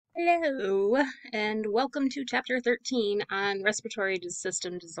Hello, and welcome to Chapter 13 on respiratory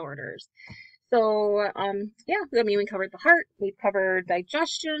system disorders. We covered the heart, we've covered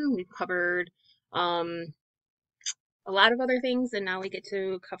digestion, we've covered um, a lot of other things, and now we get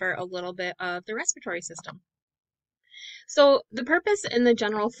to cover a little bit of the respiratory system. So, the purpose and the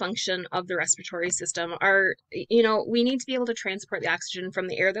general function of the respiratory system are, we need to be able to transport the oxygen from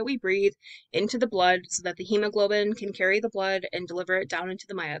the air that we breathe into the blood so that the hemoglobin can carry the blood and deliver it down into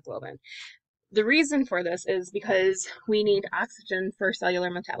the myoglobin. The reason for this is because we need oxygen for cellular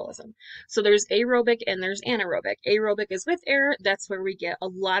metabolism. So there's aerobic and there's anaerobic. Aerobic is with air. That's where we get a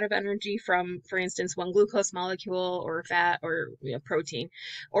lot of energy from, for instance, one glucose molecule or fat or protein.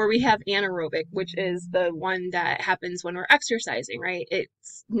 Or we have anaerobic, which is the one that happens when we're exercising, right?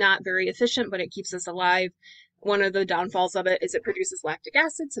 It's not very efficient, but it keeps us alive. One of the downfalls of it is it produces lactic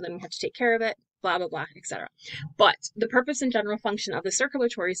acid, so then we have to take care of it, blah, blah, blah, etc. But the purpose and general function of the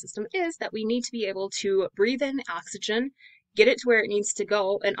circulatory system is that we need to be able to breathe in oxygen, get it to where it needs to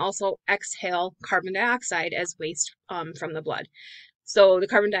go, and also exhale carbon dioxide as waste from the blood. So the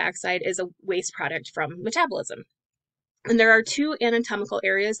carbon dioxide is a waste product from metabolism. And there are two anatomical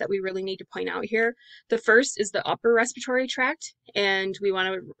areas that we really need to point out here. The first is the upper respiratory tract, and we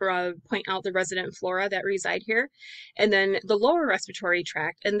want to point out the resident flora that reside here. And then the lower respiratory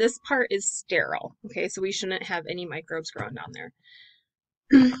tract, and this part is sterile, okay? So we shouldn't have any microbes growing down there.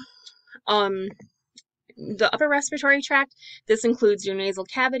 The upper respiratory tract, this includes your nasal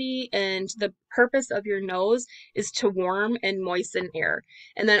cavity, and the purpose of your nose is to warm and moisten air.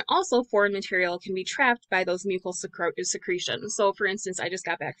 And then also foreign material can be trapped by those mucal secretions. So for instance, I just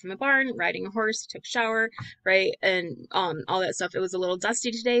got back from the barn, riding a horse, took a shower, right? And all that stuff. It was a little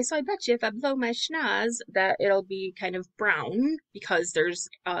dusty today, so I bet you if I blow my schnoz that it'll be kind of brown because there's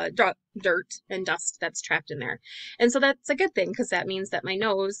dirt and dust that's trapped in there. And so that's a good thing because that means that my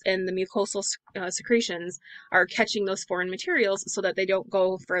nose and the mucosal secretions are catching those foreign materials so that they don't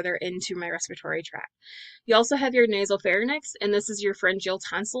go further into my respiratory tract. You also have your nasopharynx, and this is your pharyngeal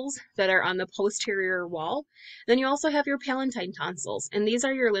tonsils that are on the posterior wall. Then you also have your palatine tonsils, and these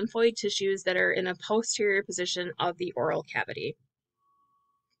are your lymphoid tissues that are in a posterior position of the oral cavity.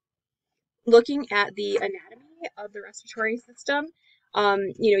 Looking at the anatomy of the respiratory system,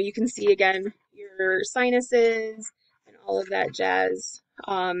 you can see again your sinuses and all of that jazz.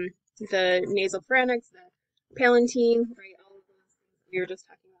 The nasopharynx, the palatine, right? All of those things we were just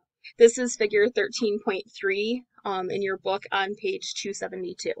talking about. This is figure 13.3 in your book on page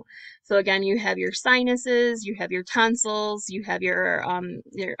 272. So again, you have your sinuses, you have your tonsils, you have your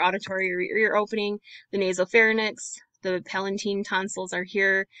auditory or ear opening, the nasopharynx, the palatine tonsils are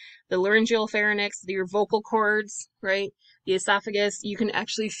here, the laryngeal pharynx, your vocal cords, right? The esophagus, you can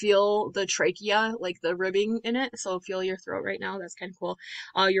actually feel the trachea, like the ribbing in it. So feel your throat right now. That's kind of cool.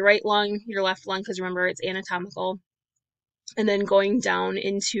 Your right lung, your left lung, because remember it's anatomical. And then going down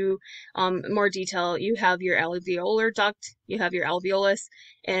into more detail, you have your alveolar duct, you have your alveolus,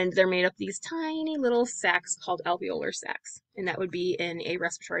 and they're made up of these tiny little sacs called alveolar sacs. And that would be in a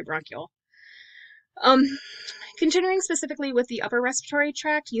respiratory bronchiole. Continuing specifically with the upper respiratory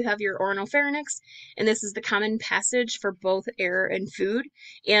tract, you have your oropharynx, and this is the common passage for both air and food.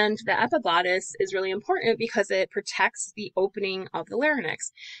 And the epiglottis is really important because it protects the opening of the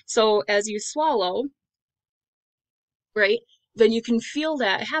larynx. So as you swallow, right, then you can feel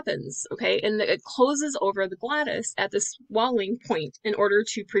that happens, okay? And it closes over the glottis at the swallowing point in order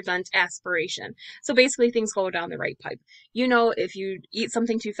to prevent aspiration. So basically things go down the right pipe. You know, if you eat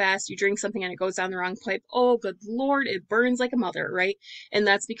something too fast, you drink something and it goes down the wrong pipe, oh, good Lord, it burns like a mother, right? And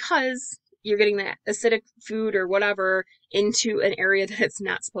that's because you're getting that acidic food or whatever into an area that it's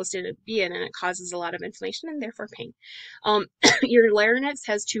not supposed to be in, and it causes a lot of inflammation and therefore pain. Your larynx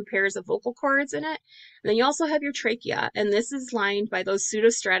has two pairs of vocal cords in it. And then you also have your trachea, and this is lined by those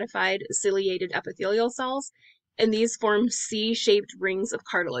pseudostratified ciliated epithelial cells, and these form C-shaped rings of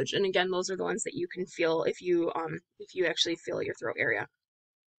cartilage. And again, those are the ones that you can feel if you actually feel your throat area.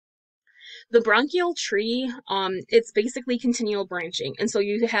 The bronchial tree, it's basically continual branching. And so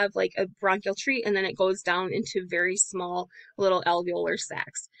you have like a bronchial tree and then it goes down into very small little alveolar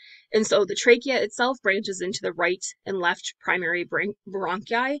sacs. And so the trachea itself branches into the right and left primary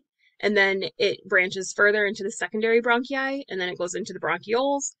bronchi, and then it branches further into the secondary bronchi, and then it goes into the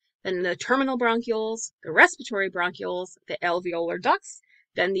bronchioles, then the terminal bronchioles, the respiratory bronchioles, the alveolar ducts,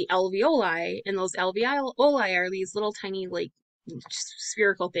 then the alveoli, and those alveoli are these little tiny like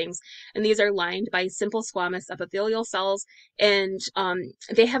spherical things, and these are lined by simple squamous epithelial cells, and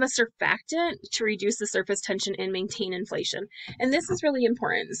they have a surfactant to reduce the surface tension and maintain inflation. And this is really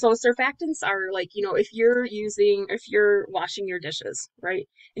important. So surfactants are like, if you're washing your dishes, right,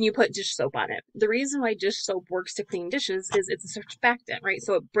 and you put dish soap on it, the reason why dish soap works to clean dishes is it's a surfactant, right?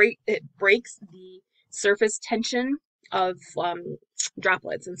 So it breaks the surface tension of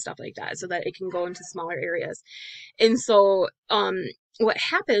droplets and stuff like that, so that it can go into smaller areas. And so, what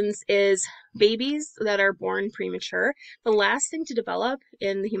happens is babies that are born premature, the last thing to develop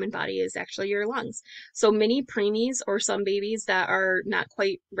in the human body is actually your lungs. So many preemies or some babies that are not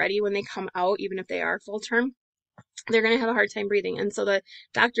quite ready when they come out, even if they are full term, they're going to have a hard time breathing. And so the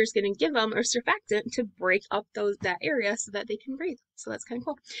doctor's going to give them a surfactant to break up that area so that they can breathe. So that's kind of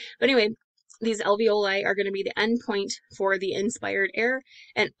cool. But anyway, these alveoli are going to be the end point for the inspired air.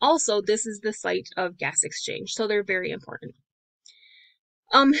 And also, this is the site of gas exchange. So they're very important.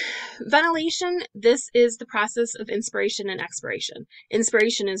 Ventilation, this is the process of inspiration and expiration.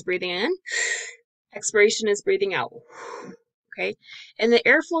 Inspiration is breathing in. Expiration is breathing out. Okay. And the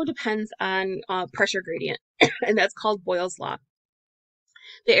airflow depends on pressure gradient, and that's called Boyle's law.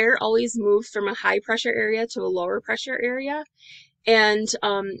 The air always moves from a high pressure area to a lower pressure area. And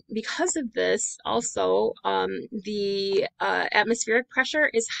because of this, also, the atmospheric pressure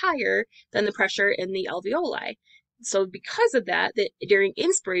is higher than the pressure in the alveoli. So because of that, during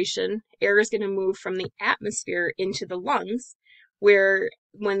inspiration, air is going to move from the atmosphere into the lungs, where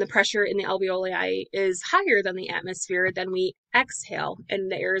when the pressure in the alveoli is higher than the atmosphere, then we exhale,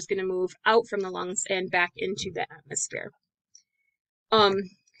 and the air is going to move out from the lungs and back into the atmosphere.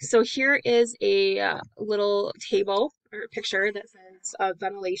 So here is a little table or picture that says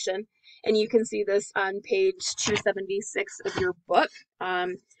ventilation, and you can see this on page 276 of your book.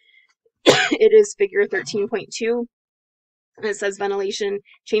 It is figure 13.2, and it says ventilation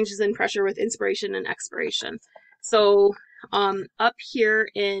changes in pressure with inspiration and expiration. So up here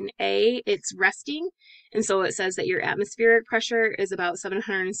in A, it's resting, and so it says that your atmospheric pressure is about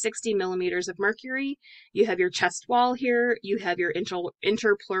 760 millimeters of mercury. You have your chest wall here. You have your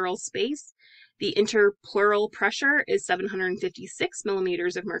interpleural space. The interpleural pressure is 756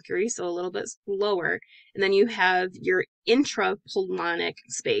 millimeters of mercury, so a little bit lower. And then you have your intrapulmonic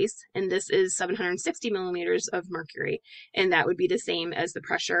space, and this is 760 millimeters of mercury, and that would be the same as the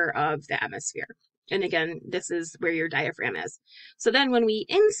pressure of the atmosphere. And again, this is where your diaphragm is. So then when we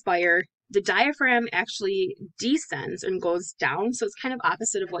inspire, the diaphragm actually descends and goes down. So it's kind of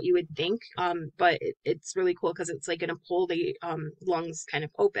opposite of what you would think, but it's really cool because it's like going to pull the lungs kind of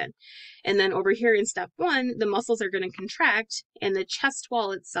open. And then over here in step 1, the muscles are going to contract and the chest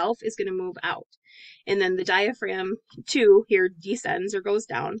wall itself is going to move out. And then the diaphragm 2 here descends or goes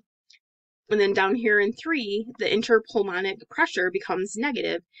down. And then down here in 3, the interpulmonic pressure becomes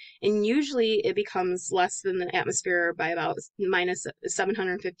negative, and usually it becomes less than the atmosphere by about minus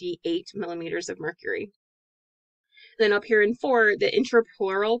 758 millimeters of mercury. Then up here in 4, the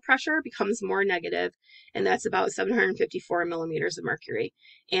intrapleural pressure becomes more negative, and that's about 754 millimeters of mercury.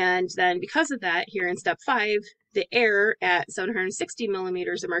 And then because of that, here in step 5, the air at 760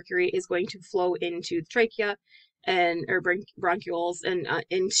 millimeters of mercury is going to flow into the trachea or bronchioles and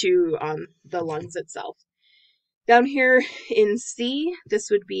into the lungs itself. Down here in C,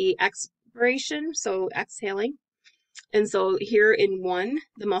 this would be expiration, so exhaling. And so here in 1,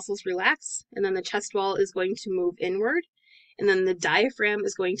 the muscles relax, and then the chest wall is going to move inward, and then the diaphragm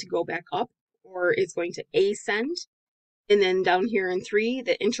is going to go back up, or it's going to ascend. And then down here in 3,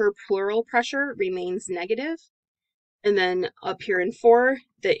 the interpleural pressure remains negative. And then up here in 4,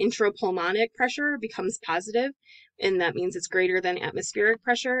 the intrapulmonic pressure becomes positive, and that means it's greater than atmospheric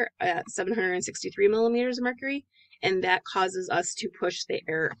pressure at 763 millimeters of mercury, and that causes us to push the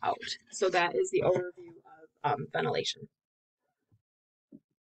air out. So that is the overview of ventilation.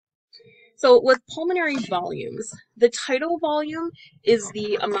 So with pulmonary volumes, the tidal volume is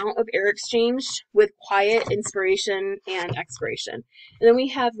the amount of air exchanged with quiet inspiration and expiration. And then we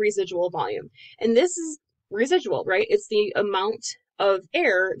have residual volume. And this is residual, right? It's the amount of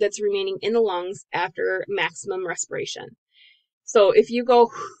air that's remaining in the lungs after maximum respiration. So if you go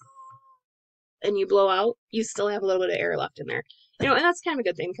and you blow out, you still have a little bit of air left in there. And that's kind of a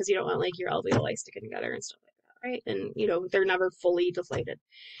good thing because you don't want like your alveoli sticking together and stuff like that, right? And they're never fully deflated.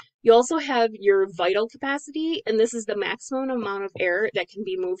 You also have your vital capacity, and this is the maximum amount of air that can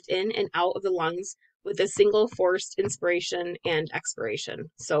be moved in and out of the lungs with a single forced inspiration and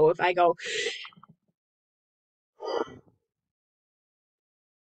expiration. So if I go,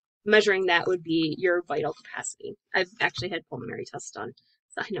 measuring that would be your vital capacity. I've actually had pulmonary tests done,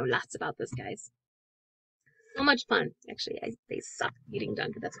 so I know lots about this, guys. So much fun. Actually, they suck getting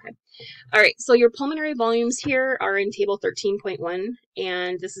done, but that's okay. All right, so your pulmonary volumes here are in table 13.1,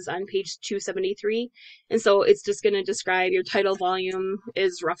 and this is on page 273. And so it's just going to describe your tidal volume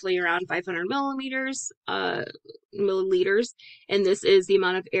is roughly around 500 milliliters, and this is the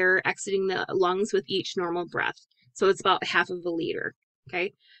amount of air exiting the lungs with each normal breath. So it's about half of a liter.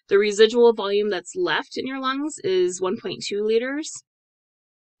 Okay, the residual volume that's left in your lungs is 1.2 liters.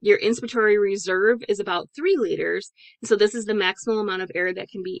 Your inspiratory reserve is about 3 liters. So this is the maximum amount of air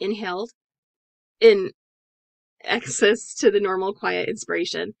that can be inhaled in excess to the normal quiet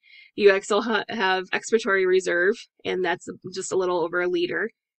inspiration. You also have expiratory reserve, and that's just a little over a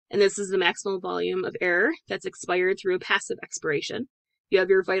liter. And this is the maximum volume of air that's expired through a passive expiration. You have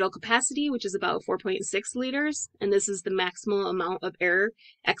your vital capacity, which is about 4.6 liters, and this is the maximum amount of air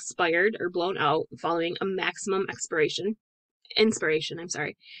expired or blown out following a maximum inspiration,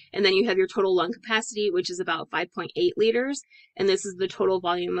 And then you have your total lung capacity, which is about 5.8 liters. And this is the total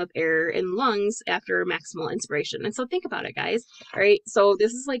volume of air in lungs after maximal inspiration. And so think about it, guys. All right. So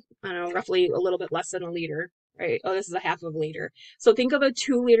this is like, I don't know, roughly a little bit less than a liter, right? Oh, this is a half of a liter. So think of a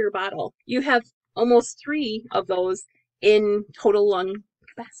 2-liter bottle. You have almost 3 of those in total lung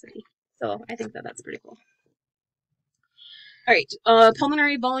capacity. So I think that that's pretty cool. All right,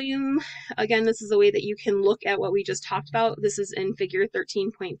 pulmonary volume. Again, this is a way that you can look at what we just talked about. This is in figure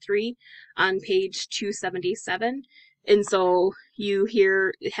 13.3 on page 277. And so you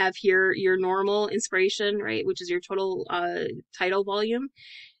have here your normal inspiration, right, which is your total tidal volume.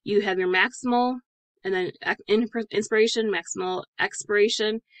 You have your maximal, and then inspiration, maximal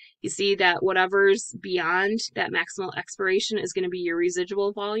expiration. You see that whatever's beyond that maximal expiration is going to be your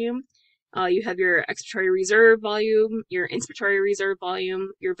residual volume. You have your expiratory reserve volume, your inspiratory reserve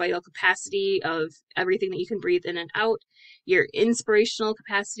volume, your vital capacity of everything that you can breathe in and out, your inspirational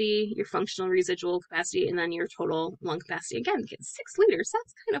capacity, your functional residual capacity, and then your total lung capacity. Again, get 6 liters.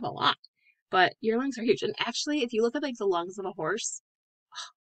 That's kind of a lot, but your lungs are huge. And actually, if you look at like the lungs of a horse,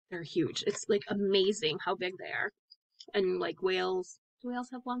 they're huge. It's like amazing how big they are. And like whales, do whales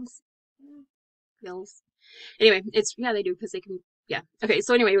have lungs? Whales. Anyway, yeah, they do because they can. Yeah. Okay.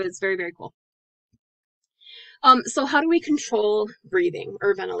 So anyway, it's very, very cool. So how do we control breathing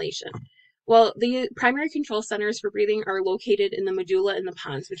or ventilation? Well, the primary control centers for breathing are located in the medulla and the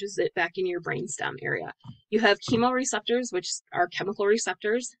pons, which is back in your brainstem area. You have chemoreceptors, which are chemical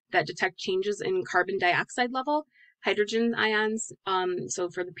receptors that detect changes in carbon dioxide level, hydrogen ions, so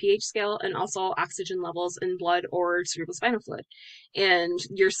for the pH scale, and also oxygen levels in blood or cerebrospinal fluid. And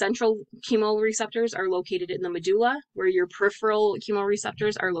your central chemoreceptors are located in the medulla, where your peripheral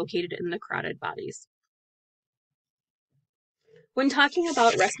chemoreceptors are located in the carotid bodies. When talking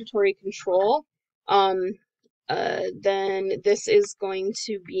about respiratory control, then this is going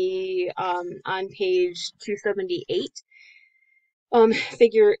to be on page 278.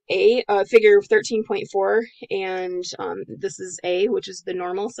 Figure 13.4, and this is A, which is the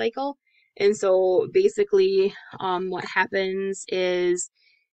normal cycle. And so basically, what happens is,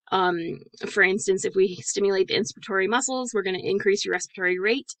 for instance, if we stimulate the inspiratory muscles, we're going to increase your respiratory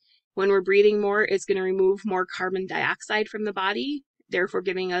rate. When we're breathing more, it's going to remove more carbon dioxide from the body, therefore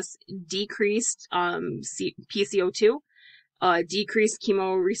giving us decreased PCO2. Decreased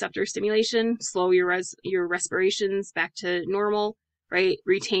chemoreceptor stimulation, slow your respirations back to normal, right?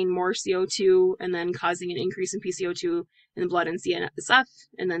 Retain more CO2, and then causing an increase in PCO2 in the blood and CSF,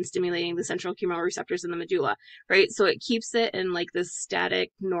 and then stimulating the central chemoreceptors in the medulla, right? So it keeps it in like this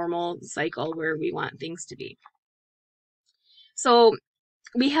static, normal cycle where we want things to be. So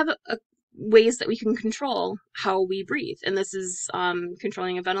we have ways that we can control how we breathe, and this is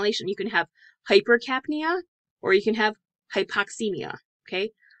controlling a ventilation. You can have hypercapnia, or you can have hypoxemia,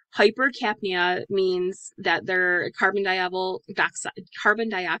 okay? Hypercapnia means that their carbon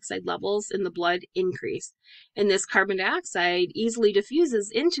dioxide levels in the blood increase. And this carbon dioxide easily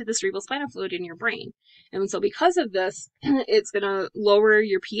diffuses into the cerebrospinal fluid in your brain. And so because of this, it's going to lower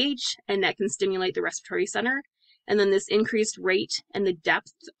your pH, and that can stimulate the respiratory center. And then this increased rate and the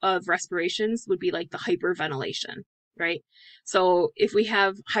depth of respirations would be like the hyperventilation, right? So if we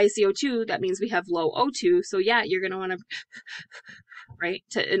have high CO2, that means we have low O2. So yeah, you're going to want to, right,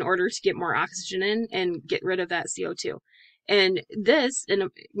 in order to get more oxygen in and get rid of that CO2. And this,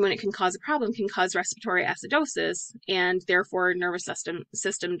 when it can cause a problem, can cause respiratory acidosis and therefore nervous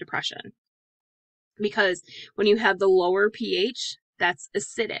system depression. Because when you have the lower pH, that's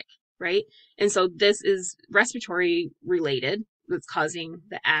acidic, right? And so this is respiratory related, that's causing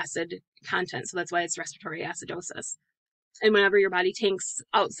the acid content. So that's why it's respiratory acidosis. And whenever your body tanks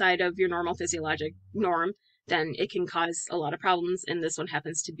outside of your normal physiologic norm, then it can cause a lot of problems. And this one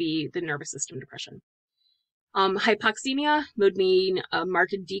happens to be the nervous system depression. Hypoxemia would mean a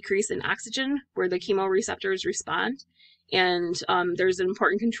marked decrease in oxygen where the chemoreceptors respond. And there's an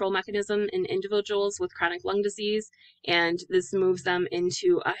important control mechanism in individuals with chronic lung disease, and this moves them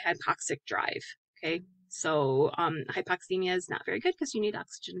into a hypoxic drive. Okay, so hypoxemia is not very good because you need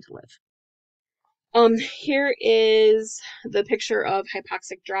oxygen to live. Here is the picture of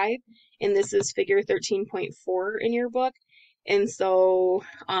hypoxic drive, and this is figure 13.4 in your book. And so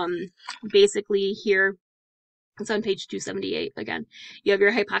basically here, it's on page 278 again. You have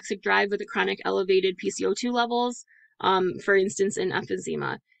your hypoxic drive with the chronic elevated PCO2 levels, for instance, in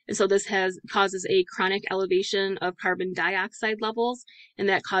emphysema. And so this causes a chronic elevation of carbon dioxide levels, and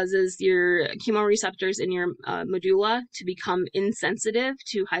that causes your chemoreceptors in your medulla to become insensitive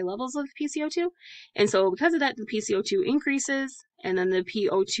to high levels of PCO2. And so because of that, the PCO2 increases, and then the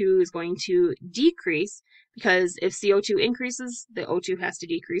PO2 is going to decrease, because if CO2 increases, the O2 has to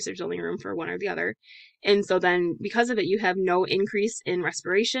decrease. There's only room for one or the other. And so then because of it, you have no increase in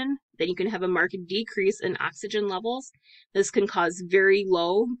respiration. Then you can have a marked decrease in oxygen levels. This can cause very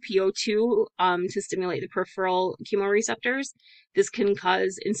low PO2 to stimulate the peripheral chemoreceptors. This can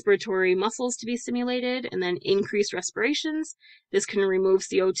cause inspiratory muscles to be stimulated and then increase respirations. This can remove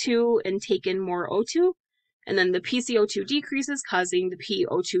CO2 and take in more O2. And then the PCO2 decreases, causing the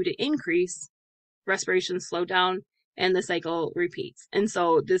PO2 to increase. Respirations slow down, and the cycle repeats. And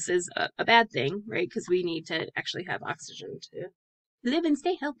so this is a bad thing, right? Because we need to actually have oxygen to live and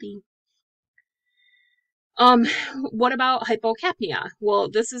stay healthy. What about hypocapnia? Well,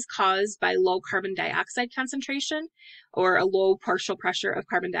 this is caused by low carbon dioxide concentration or a low partial pressure of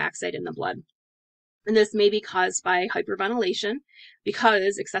carbon dioxide in the blood. And this may be caused by hyperventilation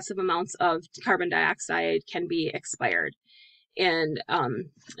because excessive amounts of carbon dioxide can be expired. And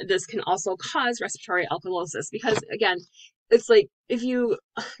this can also cause respiratory alkalosis because, again, it's like if you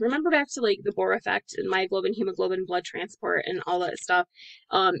remember back to like the Bohr effect and myoglobin, hemoglobin, blood transport, and all that stuff,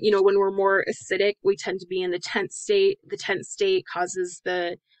 when we're more acidic, we tend to be in the tense state. The tense state causes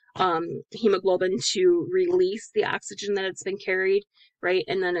the hemoglobin to release the oxygen that it's been carried, right?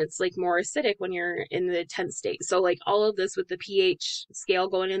 And then it's like more acidic when you're in the tense state. So like all of this with the pH scale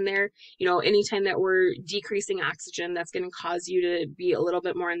going in there, anytime that we're decreasing oxygen, that's going to cause you to be a little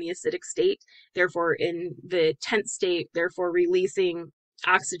bit more in the acidic state. Therefore, in the tense state, therefore releasing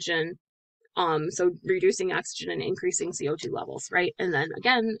oxygen. So reducing oxygen and increasing CO2 levels, right? And then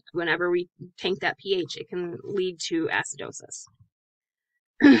again, whenever we tank that pH, it can lead to acidosis.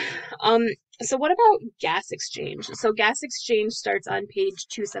 So what about gas exchange? So gas exchange starts on page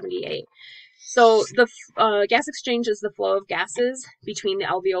 278. So the gas exchange is the flow of gases between the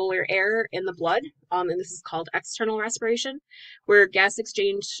alveolar air and the blood, and this is called external respiration, where gas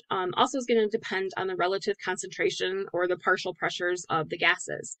exchange also is going to depend on the relative concentration or the partial pressures of the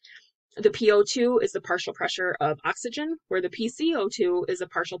gases. The PO2 is the partial pressure of oxygen, where the PCO2 is the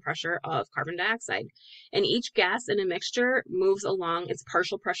partial pressure of carbon dioxide. And each gas in a mixture moves along its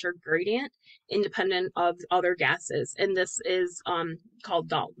partial pressure gradient independent of other gases. And this is called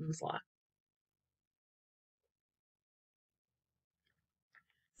Dalton's law.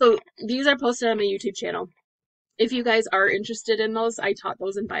 So these are posted on my YouTube channel. If you guys are interested in those, I taught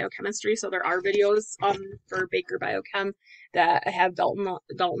those in biochemistry, so there are videos for Baker Biochem that have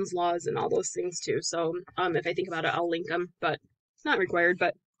Dalton's laws and all those things too. So if I think about it, I'll link them, but it's not required.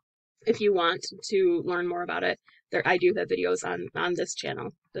 But if you want to learn more about it, I do have videos on this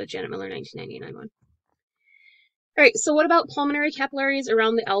channel, the Janet Miller 1999 one. All right, so what about pulmonary capillaries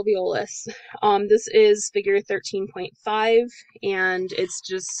around the alveolus? This is figure 13.5, and it's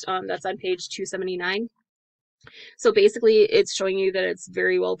just, that's on page 279. So basically, it's showing you that it's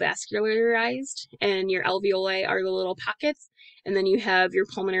very well vascularized, and your alveoli are the little pockets, and then you have your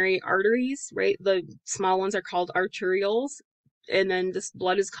pulmonary arteries, right? The small ones are called arterioles, and then this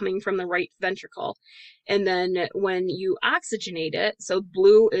blood is coming from the right ventricle. And then when you oxygenate it, so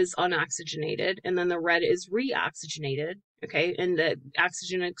blue is unoxygenated, and then the red is reoxygenated, okay? And the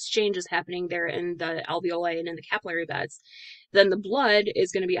oxygen exchange is happening there in the alveoli and in the capillary beds. Then the blood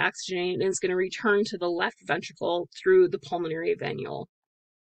is going to be oxygenated and it's going to return to the left ventricle through the pulmonary venule.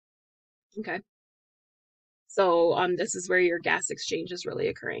 Okay. So this is where your gas exchange is really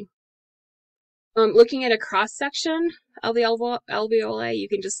occurring. Looking at a cross section of the alveoli, you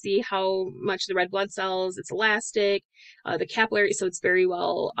can just see how much the red blood cells, it's elastic, the capillary, so it's very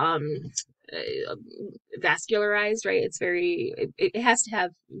well vascularized, right? It's very, it has to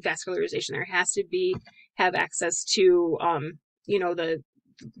have vascularization. There has to have access to,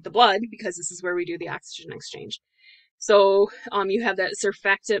 the blood, because this is where we do the oxygen exchange. So you have that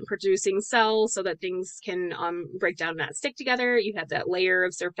surfactant producing cell so that things can break down and not stick together. You have that layer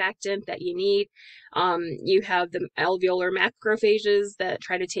of surfactant that you need. You have the alveolar macrophages that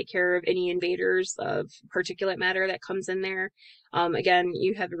try to take care of any invaders of particulate matter that comes in there. Again,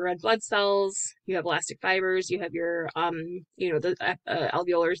 you have your red blood cells, you have elastic fibers, you have your, the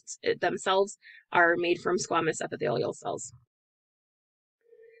alveolars themselves are made from squamous epithelial cells.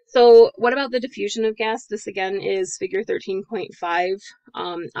 So what about the diffusion of gas? This again is figure 13.5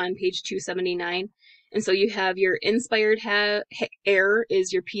 on page 279. And so you have your inspired air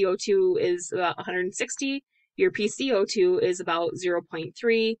is your PO2 is about 160. Your PCO2 is about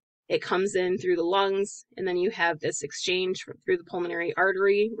 0.3. It comes in through the lungs, and then you have this exchange through the pulmonary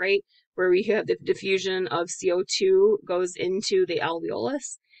artery, right? Where we have the diffusion of CO2 goes into the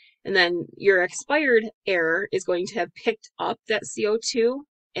alveolus. And then your expired air is going to have picked up that CO2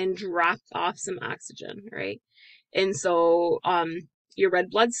 and dropped off some oxygen, right? And so your red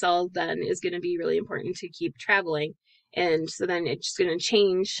blood cell then is going to be really important to keep traveling. And so then it's going to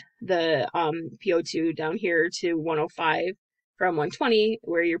change the PO2 down here to 105 from 120,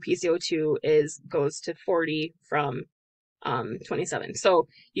 where your PCO2 goes to 40 from 27. So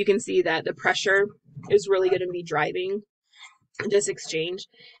you can see that the pressure is really going to be driving this exchange,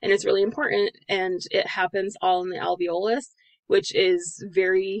 and it's really important, and it happens all in the alveolus, which is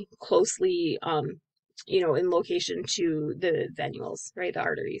very closely in location to the venules, right? The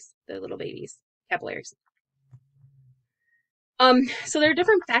arteries, the little babies, capillaries. So there are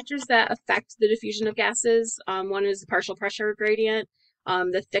different factors that affect the diffusion of gases. One is the partial pressure gradient,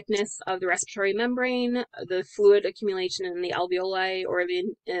 the thickness of the respiratory membrane, the fluid accumulation in the alveoli or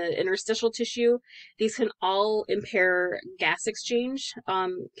the interstitial tissue. These can all impair gas exchange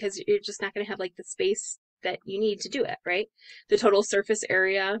because you're just not going to have like the space that you need to do it, right? The total surface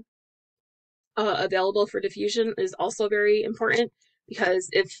area available for diffusion is also very important, because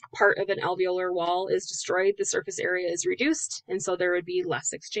if part of an alveolar wall is destroyed, the surface area is reduced, and so there would be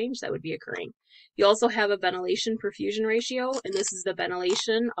less exchange that would be occurring. You also have a ventilation perfusion ratio, and this is the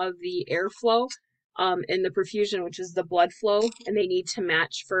ventilation of the airflow and the perfusion, which is the blood flow, and they need to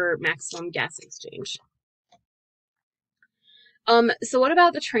match for maximum gas exchange. So what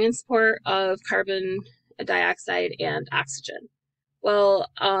about the transport of carbon dioxide and oxygen? Well,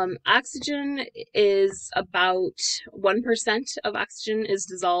 oxygen is about 1% of oxygen is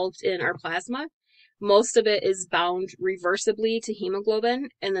dissolved in our plasma. Most of it is bound reversibly to hemoglobin,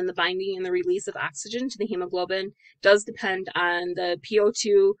 and then the binding and the release of oxygen to the hemoglobin does depend on the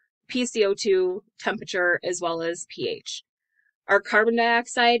PO2, PCO2 temperature, as well as pH. Our carbon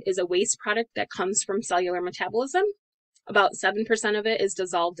dioxide is a waste product that comes from cellular metabolism. About 7% of it is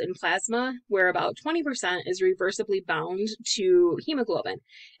dissolved in plasma, where about 20% is reversibly bound to hemoglobin,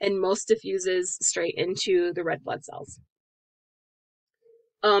 and most diffuses straight into the red blood cells.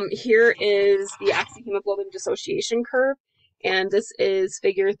 Here is the oxyhemoglobin dissociation curve, and this is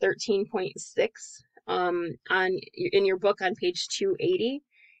figure 13.6 in your book on page 280.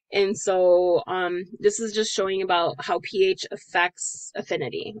 And so this is just showing about how pH affects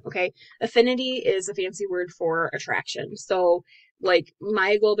affinity, okay? Affinity is a fancy word for attraction. So like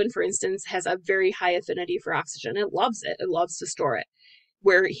myoglobin, for instance, has a very high affinity for oxygen. It loves it. It loves to store it.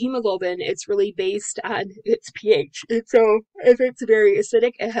 Where hemoglobin, it's really based on its pH. And so if it's very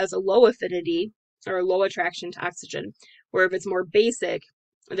acidic, it has a low affinity or a low attraction to oxygen. Where if it's more basic,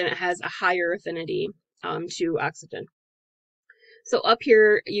 then it has a higher affinity to oxygen. So up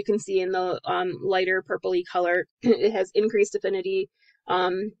here, you can see in the lighter purpley color, it has increased affinity.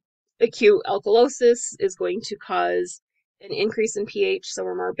 Acute alkalosis is going to cause an increase in pH, so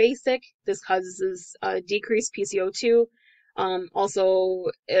we're more basic. This causes decreased PCO2. Also,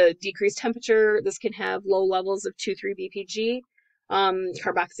 decreased temperature. This can have low levels of 2,3 BPG,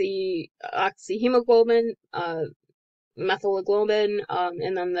 carboxyhemoglobin, methyloglobin,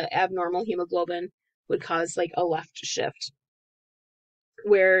 and then the abnormal hemoglobin would cause like a left shift,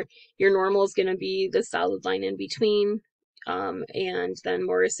 where your normal is going to be the solid line in between, and then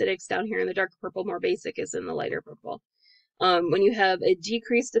more acidics down here in the dark purple, more basic is in the lighter purple. When you have a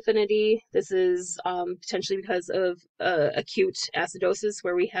decreased affinity, this is potentially because of acute acidosis,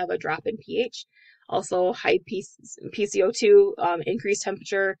 where we have a drop in pH. Also, high PCO2, increased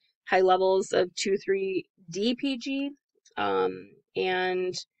temperature, high levels of 2,3 DPG,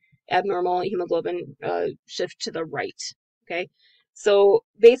 and abnormal hemoglobin shift to the right. Okay. So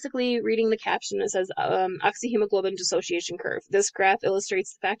basically, reading the caption, it says oxyhemoglobin dissociation curve. This graph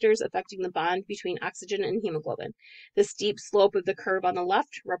illustrates the factors affecting the bond between oxygen and hemoglobin. The steep slope of the curve on the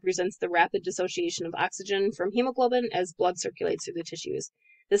left represents the rapid dissociation of oxygen from hemoglobin as blood circulates through the tissues.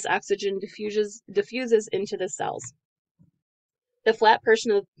 This oxygen diffuses into the cells. The flat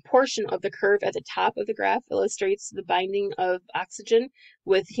portion of the curve at the top of the graph illustrates the binding of oxygen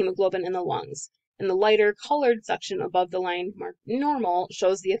with hemoglobin in the lungs. And the lighter colored section above the line marked normal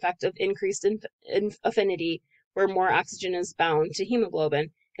shows the effect of increased affinity, where more oxygen is bound to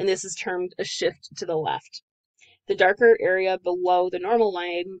hemoglobin, and this is termed a shift to the left. The darker area below the normal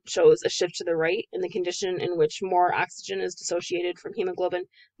line shows a shift to the right, in the condition in which more oxygen is dissociated from hemoglobin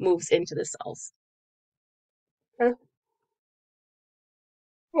moves into the cells.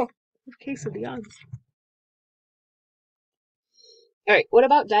 Oh, case of the odds. All right, what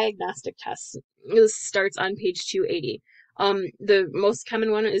about diagnostic tests? This starts on page 280. The most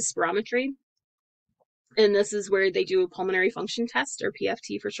common one is spirometry, and this is where they do a pulmonary function test, or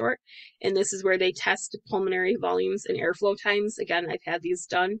PFT for short, and this is where they test pulmonary volumes and airflow times. Again, I've had these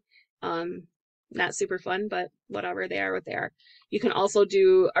done. Not super fun, but whatever, they are what they are. You can also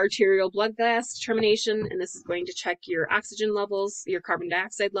do arterial blood gas determination, and this is going to check your oxygen levels, your carbon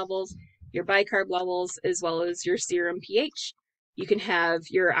dioxide levels, your bicarb levels, as well as your serum pH. You can have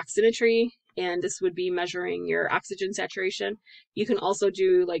your oximetry, and this would be measuring your oxygen saturation. You can also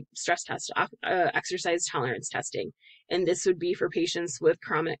do like stress test, exercise tolerance testing, and this would be for patients with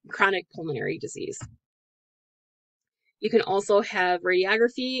chronic pulmonary disease. You can also have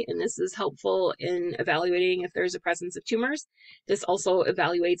radiography, and this is helpful in evaluating if there's a presence of tumors. This also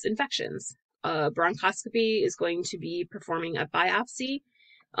evaluates infections. Bronchoscopy is going to be performing a biopsy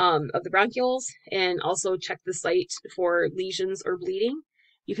of the bronchioles and also check the site for lesions or bleeding.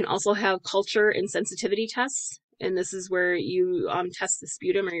 You can also have culture and sensitivity tests, and this is where you test the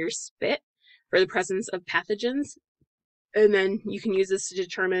sputum or your spit for the presence of pathogens. And then you can use this to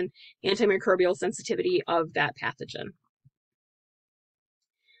determine antimicrobial sensitivity of that pathogen.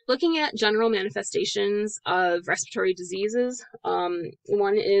 Looking at general manifestations of respiratory diseases,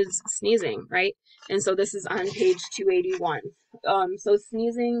 one is sneezing, right? And so this is on page 281. So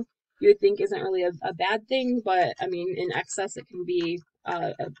sneezing, you would think isn't really a bad thing, but I mean, in excess, it can be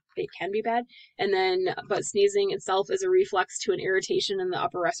bad. And then, but sneezing itself is a reflex to an irritation in the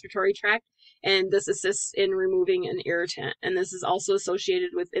upper respiratory tract, and this assists in removing an irritant. And this is also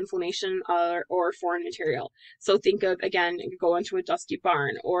associated with inflammation or foreign material. So think of, again, go into a dusty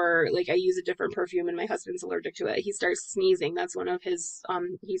barn, or like I use a different perfume and my husband's allergic to it. He starts sneezing. That's one of his,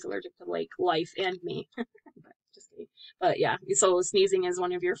 he's allergic to like life and me. Just kidding. But yeah, so sneezing is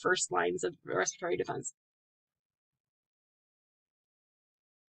one of your first lines of respiratory defense.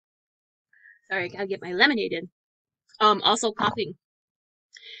 Sorry, I gotta get my lemonade in. Also coughing.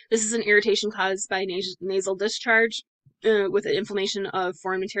 This is an irritation caused by nasal discharge with an inflammation of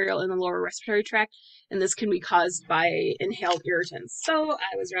foreign material in the lower respiratory tract, and this can be caused by inhaled irritants. So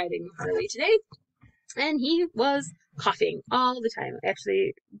I was riding Harley today, and he was coughing all the time,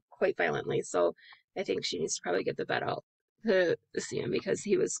 actually quite violently. So I think she needs to probably get the vet out to see him because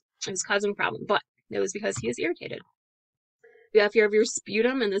it was causing a problem, but it was because he was irritated. You have fear of your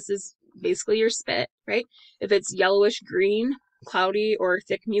sputum, and this is basically your spit, right? If it's yellowish green, cloudy, or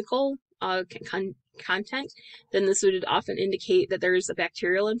thick mucal content, then this would often indicate that there's a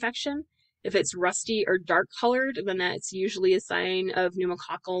bacterial infection. If it's rusty or dark colored, then that's usually a sign of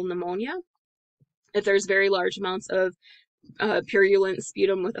pneumococcal pneumonia. If there's very large amounts of purulent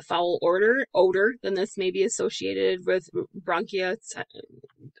sputum with a foul odor, then this may be associated with bronchitis.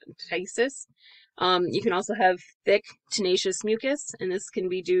 You can also have thick, tenacious mucus, and this can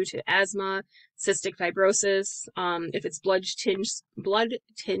be due to asthma, cystic fibrosis. If it's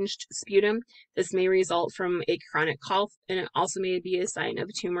blood-tinged sputum, this may result from a chronic cough, and it also may be a sign of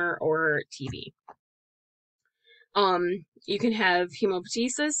a tumor or TB. You can have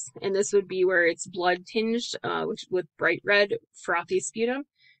hemoptysis, and this would be where it's blood tinged, with bright red, frothy sputum,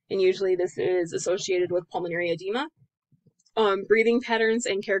 and usually this is associated with pulmonary edema. Breathing patterns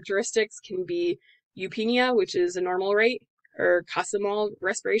and characteristics can be eupnea, which is a normal rate, or Casimol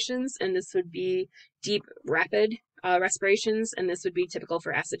respirations, and this would be deep, rapid respirations, and this would be typical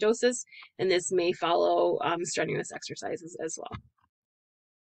for acidosis, and this may follow strenuous exercises as well.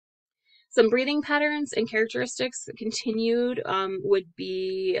 Some breathing patterns and characteristics continued would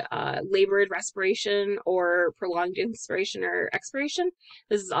be labored respiration or prolonged inspiration or expiration.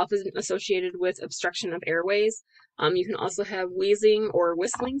 This is often associated with obstruction of airways. You can also have wheezing or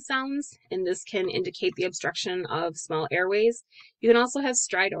whistling sounds, and this can indicate the obstruction of small airways. You can also have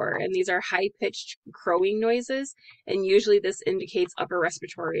stridor, and these are high-pitched crowing noises, and usually this indicates upper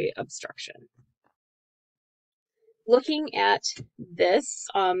respiratory obstruction. Looking at this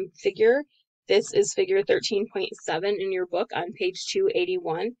figure, this is figure 13.7 in your book on page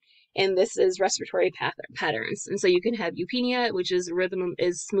 281, and this is respiratory patterns. And so you can have eupnea, which is rhythm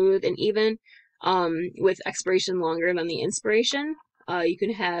is smooth and even. with expiration longer than the inspiration. You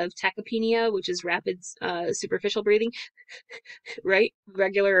can have tachypnea, which is rapid superficial breathing, right?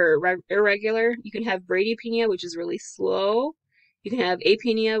 Regular or irregular. You can have bradypnea, which is really slow. You can have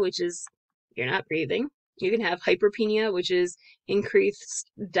apnea, which is you're not breathing. You can have hyperpnea, which is increased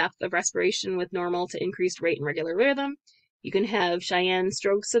depth of respiration with normal to increased rate and regular rhythm. You can have Cheyenne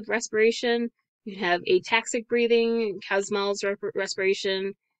strokes of respiration. You can have ataxic breathing, Kussmaul's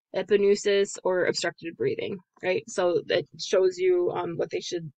respiration, epinosis, or obstructed breathing, right? So that shows you what they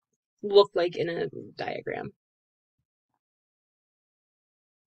should look like in a diagram.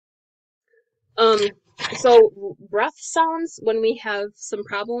 Um, so breath sounds, when we have some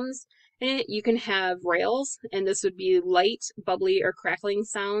problems in it, you can have rales, and this would be light, bubbly, or crackling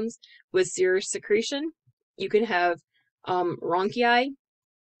sounds with serous secretion. You can have rhonchi,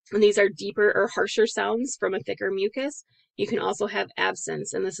 and these are deeper or harsher sounds from a thicker mucus. You can also have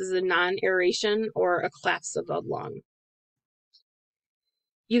absence, and this is a non-aeration or a collapse of the lung.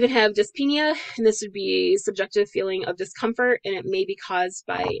 You can have dyspnea, and this would be a subjective feeling of discomfort, and it may be caused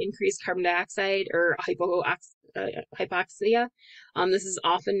by increased carbon dioxide or hypoxia. This is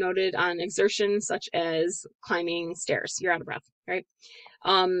often noted on exertion, such as climbing stairs. You're out of breath, right?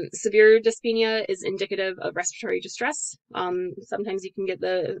 Severe dyspnea is indicative of respiratory distress. Sometimes you can get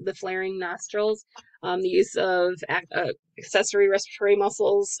the flaring nostrils, the use of accessory respiratory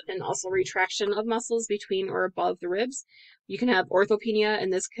muscles, and also retraction of muscles between or above the ribs. You can have orthopnea,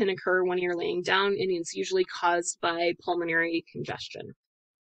 and this can occur when you're laying down, and it's usually caused by pulmonary congestion.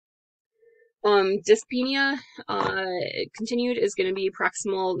 Dyspnea, continued, is going to be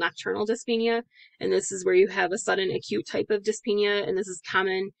proximal nocturnal dyspnea, and this is where you have a sudden acute type of dyspnea, and this is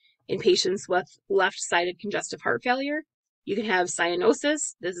common in patients with left-sided congestive heart failure. You can have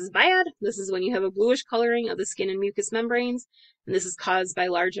cyanosis. This is bad. This is when you have a bluish coloring of the skin and mucous membranes, and this is caused by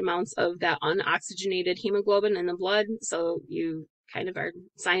large amounts of that unoxygenated hemoglobin in the blood, so you kind of are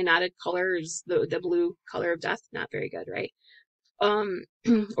cyanotic color is the blue color of death. Not very good, right?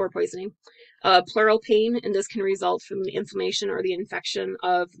 Or poisoning. Pleural pain, and this can result from the inflammation or the infection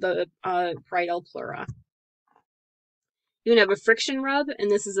of the parietal pleura. You can have a friction rub, and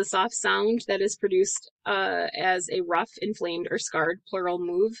this is a soft sound that is produced as a rough, inflamed, or scarred pleural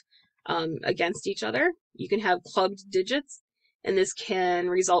move against each other. You can have clubbed digits, and this can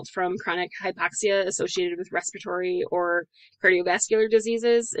result from chronic hypoxia associated with respiratory or cardiovascular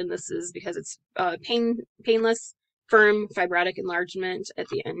diseases, and this is because it's painless, firm, fibrotic enlargement at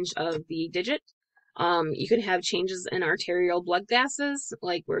the end of the digit. You can have changes in arterial blood gases,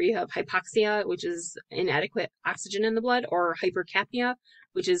 like where you have hypoxia, which is inadequate oxygen in the blood, or hypercapnia,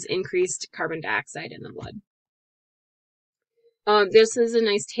 which is increased carbon dioxide in the blood. This is a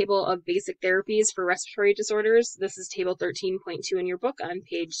nice table of basic therapies for respiratory disorders. This is table 13.2 in your book on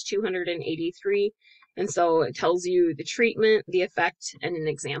page 283. And so it tells you the treatment, the effect, and an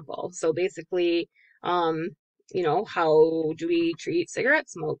example. So basically, how do we treat cigarette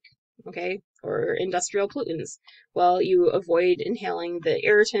smoke? Okay, or industrial pollutants. Well, you avoid inhaling the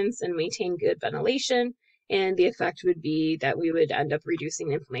irritants and maintain good ventilation, and the effect would be that we would end up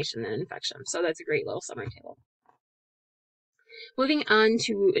reducing inflammation and infection. So that's a great little summary table. Moving on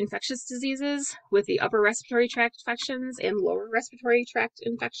to infectious diseases with the upper respiratory tract infections and lower respiratory tract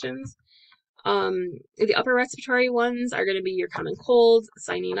infections. The upper respiratory ones are going to be your common cold,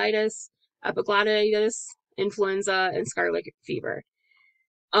 sinusitis, epiglottitis, influenza, and scarlet fever.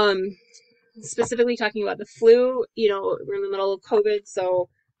 Specifically talking about the flu, we're in the middle of COVID, so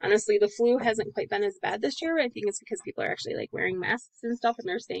honestly, the flu hasn't quite been as bad this year. I think it's because people are actually wearing masks and stuff, and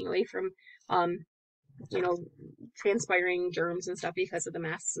they're staying away from, transpiring germs and stuff because of the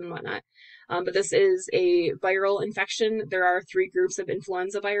masks and whatnot. But this is a viral infection. There are 3 groups of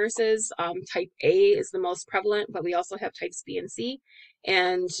influenza viruses. Type A is the most prevalent, but we also have types B and C.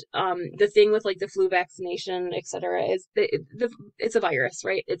 And the thing with the flu vaccination, etc., is it's a virus,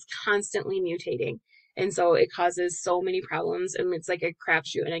 right? It's constantly mutating. And so it causes so many problems, and it's like a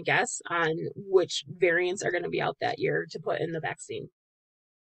crapshoot and a guess on which variants are going to be out that year to put in the vaccine.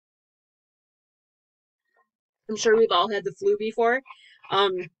 I'm sure we've all had the flu before,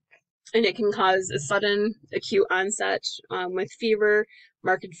 and it can cause a sudden acute onset with fever,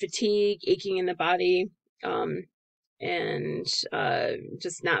 marked fatigue, aching in the body, and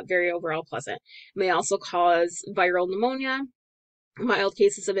just not very overall pleasant. It may also cause viral pneumonia. Mild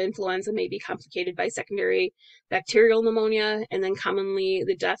cases of influenza may be complicated by secondary bacterial pneumonia, and then commonly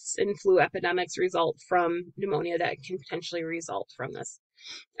the deaths in flu epidemics result from pneumonia that can potentially result from this.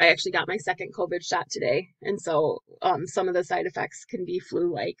 I actually got my second COVID shot today, and so some of the side effects can be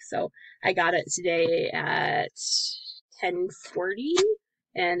flu-like. So I got it today at 10:40,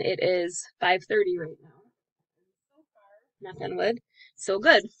 and it is 5:30 right now. Knock on wood. So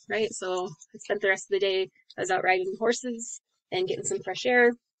good, right? So I spent the rest of the day, I was out riding horses and getting some fresh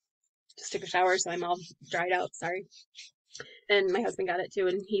air. Just took a shower, so I'm all dried out. Sorry. And my husband got it too,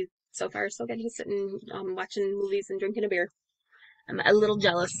 and he so far so good. He's sitting watching movies and drinking a beer. I'm a little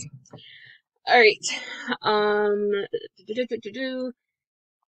jealous. All right. Um.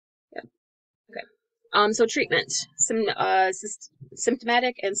 Yeah. Okay. So treatment, some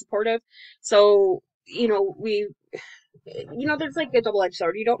symptomatic and supportive. So there's like a double-edged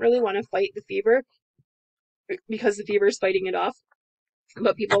sword. You don't really want to fight the fever because the fever is fighting it off.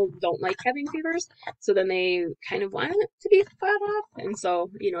 But people don't like having fevers, so then they kind of want it to be fought off, and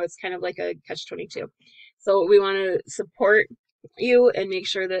so it's kind of like a catch-22. So we want to support you and make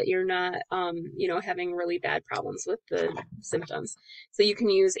sure that you're not having really bad problems with the symptoms. So you can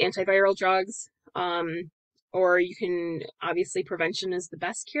use antiviral drugs, or you can, obviously, prevention is the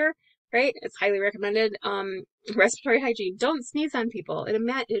best cure, right? It's highly recommended. Respiratory hygiene, don't sneeze on people. It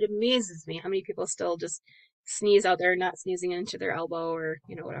amazes me how many people still just sneeze out there, not sneezing into their elbow or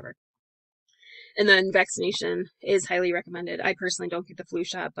whatever. And then vaccination is highly recommended. I personally don't get the flu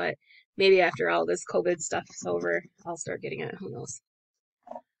shot, but maybe after all this COVID stuff is over, I'll start getting it. Who knows?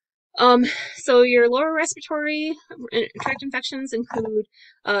 So your lower respiratory tract infections include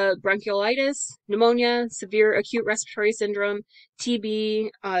bronchiolitis, pneumonia, severe acute respiratory syndrome, TB,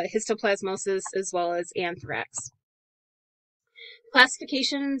 histoplasmosis, as well as anthrax.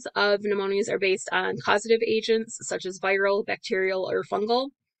 Classifications of pneumonias are based on causative agents such as viral, bacterial, or fungal.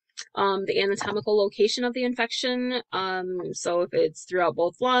 The anatomical location of the infection, so if it's throughout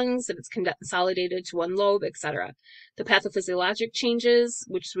both lungs, if it's consolidated to one lobe, etc. The pathophysiologic changes,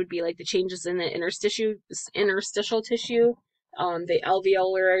 which would be like the changes in the interstitial tissue, the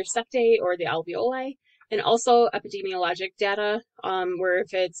alveolar septae or the alveoli, and also epidemiologic data, where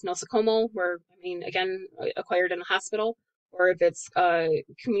if it's nosocomial, again, acquired in a hospital, or if it's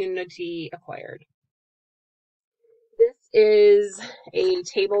community acquired. This is a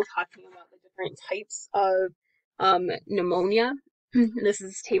table talking about the different types of pneumonia. This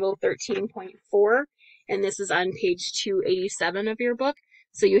is table 13.4, and this is on page 287 of your book.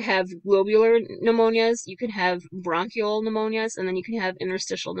 So you have globular pneumonias, you can have bronchial pneumonias, and then you can have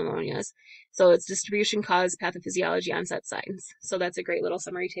interstitial pneumonias. So it's distribution, cause, pathophysiology, onset, signs. So that's a great little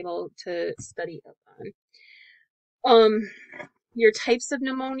summary table to study up on. Your types of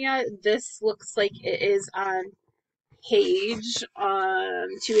pneumonia, this looks like it is on page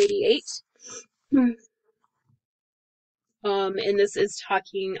 288. And this is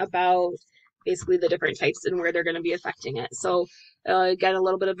talking about basically the different types and where they're going to be affecting it. So again, a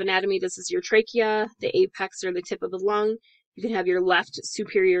little bit of anatomy. This is your trachea, the apex or the tip of the lung. You can have your left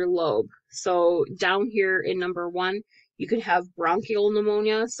superior lobe. So down here in number 1, you can have bronchial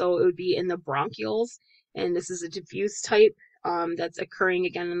pneumonia. So it would be in the bronchioles. And this is a diffuse type that's occurring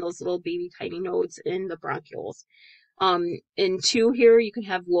again in those little baby tiny nodes in the bronchioles. In 2 here, you can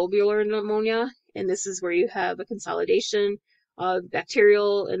have lobular pneumonia, and this is where you have a consolidation of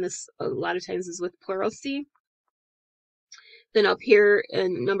bacterial, and this a lot of times is with pleurisy. Then up here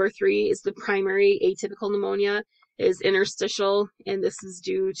in number 3 is the primary atypical pneumonia, is interstitial, and this is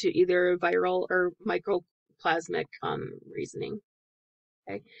due to either viral or mycoplasmic reasoning.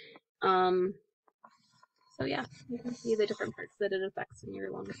 Okay. So yeah, you can see the different parts that it affects in your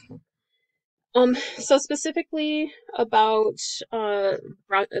lungs. So specifically about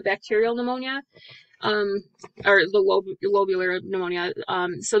bacterial pneumonia, or the lobular pneumonia.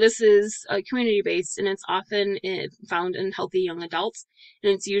 So this is community-based, and it's often found in healthy young adults,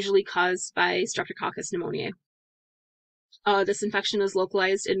 and it's usually caused by Streptococcus pneumoniae. This infection is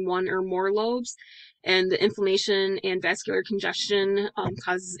localized in 1 or more lobes, and the inflammation and vascular congestion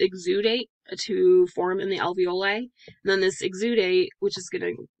causes exudate to form in the alveoli. And then this exudate, which is going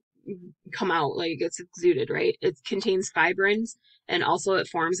to come out, like it's exuded, right? It contains fibrins, and also it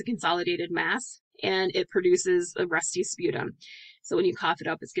forms a consolidated mass, and it produces a rusty sputum. So when you cough it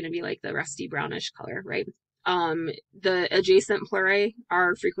up, it's going to be like the rusty brownish color, right? The adjacent pleurae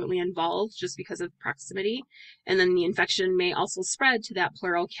are frequently involved just because of proximity, and then the infection may also spread to that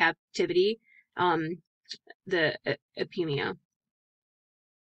pleural cavity, the epimia.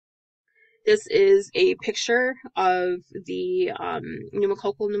 This is a picture of the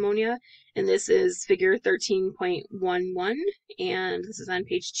pneumococcal pneumonia, and this is figure 13.11, and this is on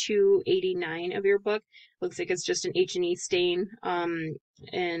page 289 of your book. Looks like it's just an H&E stain, and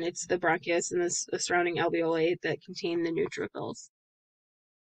it's the bronchus and the surrounding alveoli that contain the neutrophils.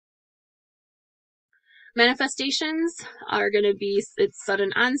 Manifestations are going to be its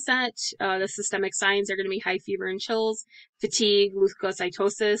sudden onset. The systemic signs are going to be high fever and chills, fatigue,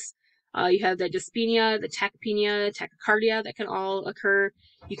 leukocytosis. You have the dyspnea, the tachypnea, tachycardia that can all occur.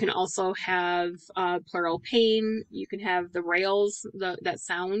 You can also have pleural pain. You can have the rales, that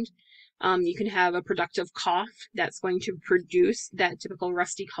sound. You can have a productive cough that's going to produce that typical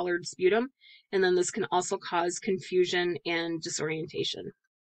rusty colored sputum. And then this can also cause confusion and disorientation.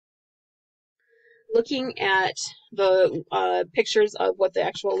 Looking at the pictures of what the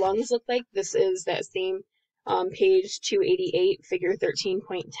actual lungs look like, this is that same page 288, figure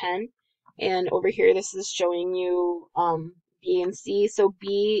 13.10. And over here, this is showing you B and C. So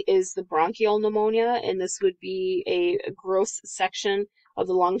B is the bronchial pneumonia, and this would be a gross section of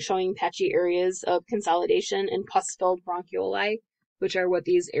the lung showing patchy areas of consolidation and pus-filled bronchioli, which are what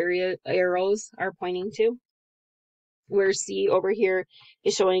these arrows are pointing to. Where C over here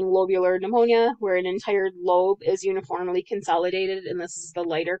is showing lobular pneumonia, where an entire lobe is uniformly consolidated, and this is the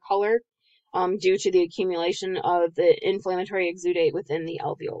lighter color, due to the accumulation of the inflammatory exudate within the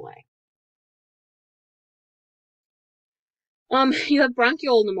alveoli. You have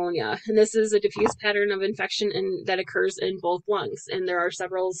bronchial pneumonia, and this is a diffuse pattern of infection that occurs in both lungs, and there are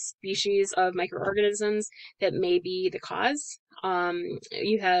several species of microorganisms that may be the cause.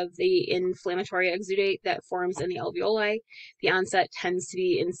 You have the inflammatory exudate that forms in the alveoli. The onset tends to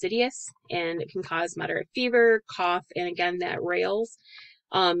be insidious, and it can cause moderate fever, cough, and again, that rales.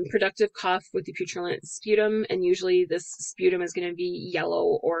 Productive cough with the putrescent sputum, and usually this sputum is going to be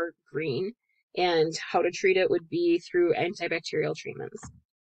yellow or green. And how to treat it would be through antibacterial treatments.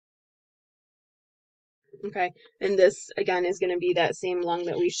 Okay, and this again is going to be that same lung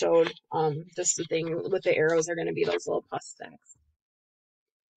that we showed. Just the thing with the arrows are going to be those little pus sacs.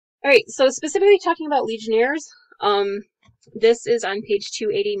 All right, so specifically talking about Legionnaires, this is on page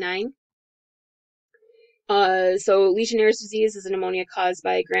 289. So Legionnaire's disease is a pneumonia caused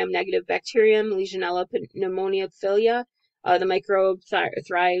by gram-negative bacterium, Legionella pneumoniaphila. The microbe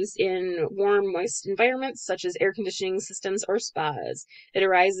thrives in warm, moist environments such as air conditioning systems or spas. It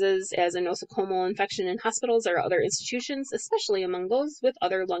arises as a nosocomial infection in hospitals or other institutions, especially among those with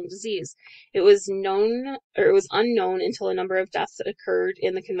other lung disease. It was unknown until a number of deaths occurred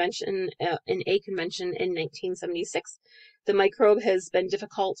in a convention in 1976. The microbe has been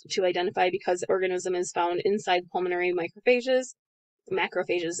difficult to identify because the organism is found inside pulmonary macrophages,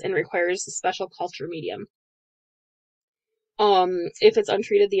 and requires a special culture medium. If it's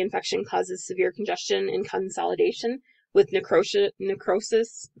untreated, the infection causes severe congestion and consolidation with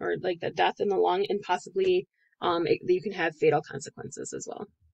necrosis or like the death in the lung, and possibly you can have fatal consequences as well.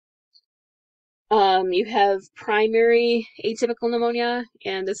 You have primary atypical pneumonia,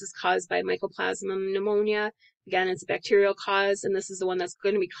 and this is caused by Mycoplasma pneumonia. Again, it's a bacterial cause, and this is the one that's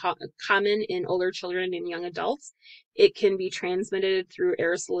going to be common in older children and young adults. It can be transmitted through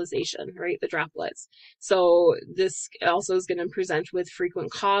aerosolization, right, the droplets. So this also is going to present with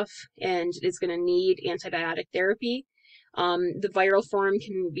frequent cough, and it's going to need antibiotic therapy. The viral form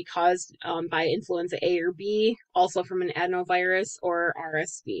can be caused by influenza A or B, also from an adenovirus or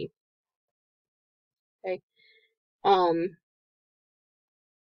RSV. Okay.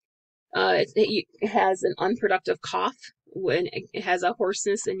 It has an unproductive cough when it has a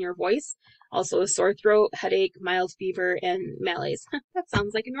hoarseness in your voice, also a sore throat, headache, mild fever, and malaise. That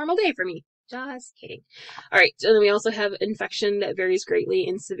sounds like a normal day for me. Just kidding. All right, and then we also have infection that varies greatly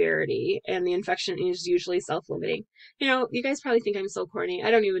in severity, and the infection is usually self-limiting. You know, you guys probably think I'm so corny.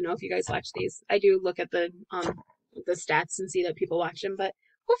 I don't even know if you guys watch these. I do look at the stats and see that people watch them, but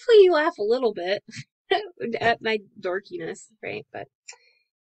hopefully you laugh a little bit at my dorkiness, right? But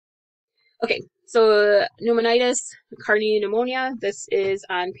okay, so pneumonitis, Carney pneumonia, this is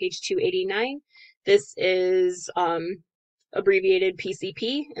on page 289. This is abbreviated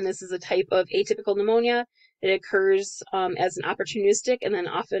PCP, and this is a type of atypical pneumonia. It occurs as an opportunistic, and then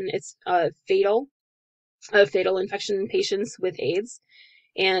often it's a fatal infection in patients with AIDS.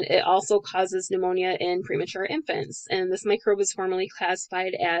 And it also causes pneumonia in premature infants. And this microbe was formerly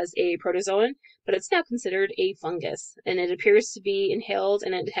classified as a protozoan, but it's now considered a fungus. And it appears to be inhaled,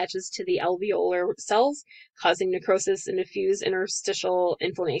 and it attaches to the alveolar cells, causing necrosis and diffuse interstitial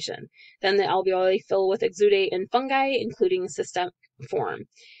inflammation. Then the alveoli fill with exudate and fungi, including systemic form.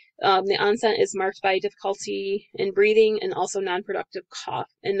 The onset is marked by difficulty in breathing and also non-productive cough.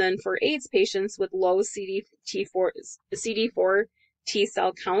 And then for AIDS patients with low CD4 T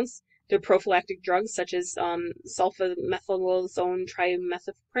cell counts, the prophylactic drugs such as sulfametholazone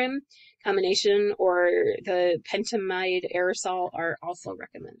trimethoprim combination or the pentamide aerosol are also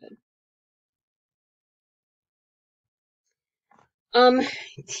recommended. Um,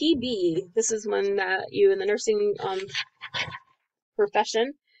 TB, this is one that you in the nursing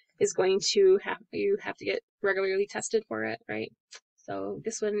profession is going to have to get regularly tested for it, right? So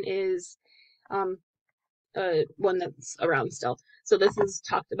this one is um one that's around still. So this is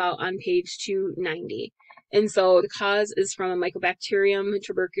talked about on page 290. And so the cause is from a Mycobacterium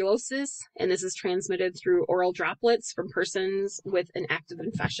tuberculosis, and this is transmitted through oral droplets from persons with an active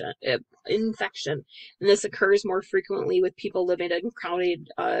infection. And this occurs more frequently with people living in crowded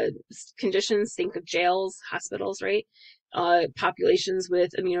conditions. Think of jails, hospitals, right? Populations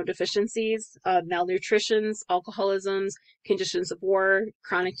with immunodeficiencies, malnutritions, alcoholisms, conditions of war,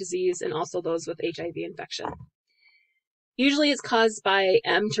 chronic disease, and also those with HIV infection. Usually it's caused by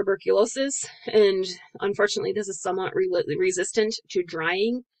M. tuberculosis, and unfortunately this is somewhat resistant to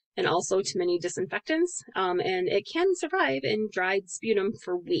drying and also to many disinfectants, and it can survive in dried sputum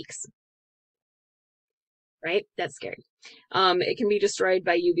for weeks. Right? That's scary. It can be destroyed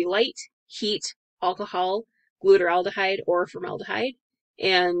by UV light, heat, alcohol, glutaraldehyde, or formaldehyde.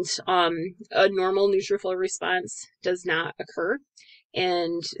 And a normal neutrophil response does not occur.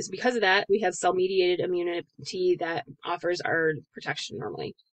 And because of that, we have cell-mediated immunity that offers our protection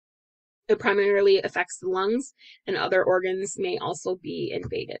normally. It primarily affects the lungs, and other organs may also be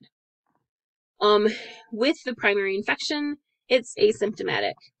invaded. With the primary infection, it's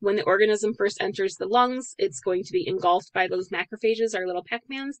asymptomatic. When the organism first enters the lungs, it's going to be engulfed by those macrophages, our little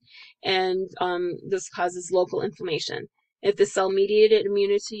Pac-Mans, and this causes local inflammation. If the cell-mediated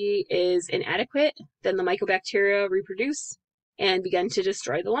immunity is inadequate, then the mycobacteria reproduce and begin to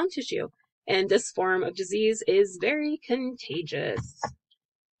destroy the lung tissue. And this form of disease is very contagious.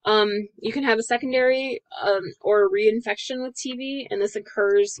 You can have a secondary or reinfection with TB, and this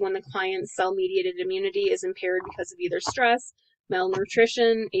occurs when the client's cell-mediated immunity is impaired because of either stress,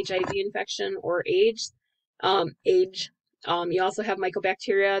 malnutrition, HIV infection, or age. You also have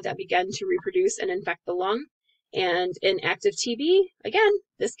mycobacteria that begin to reproduce and infect the lung. And in active TB, again,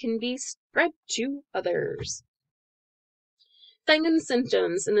 this can be spread to others. Signs and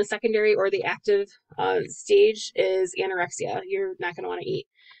symptoms in the secondary or the active stage is anorexia. You're not going to want to eat.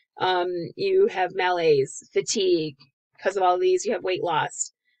 You have malaise, fatigue. Because of all of these, you have weight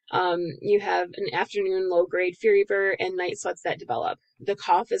loss. You have an afternoon low-grade fever and night sweats that develop. The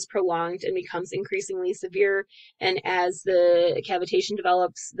cough is prolonged and becomes increasingly severe, and as the cavitation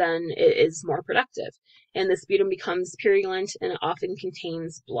develops, then it is more productive. And the sputum becomes purulent and often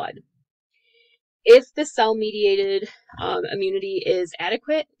contains blood. If the cell-mediated immunity is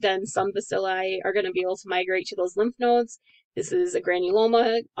adequate, then some bacilli are going to be able to migrate to those lymph nodes. This is a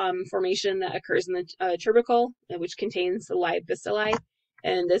granuloma formation that occurs in the tubercle, which contains the live bacilli,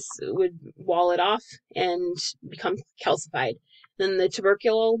 and this would wall it off and become calcified. Then the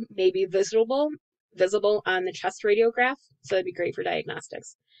tubercle may be visible on the chest radiograph, so that'd be great for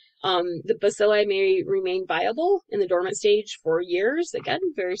diagnostics. The bacilli may remain viable in the dormant stage for years. Again,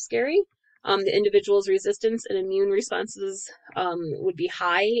 very scary. The individual's resistance and immune responses would be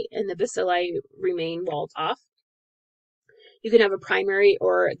high, and the bacilli remain walled off. You can have a primary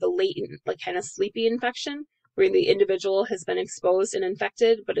or the latent, like kind of sleepy infection, where the individual has been exposed and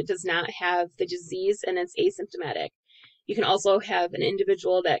infected, but it does not have the disease and it's asymptomatic. You can also have an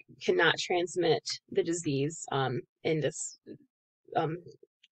individual that cannot transmit the disease in this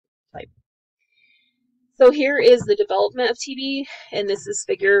type. So here is the development of TB, and this is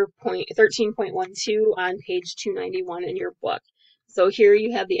figure 13.12 on page 291 in your book. So here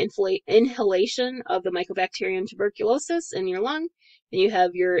you have the inhalation of the Mycobacterium tuberculosis in your lung, and you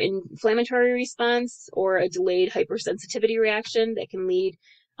have your inflammatory response or a delayed hypersensitivity reaction that can lead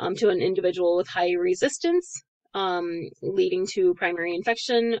to an individual with high resistance, leading to primary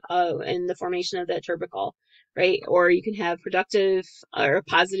infection and the formation of that tubercle, right? Or you can have productive or a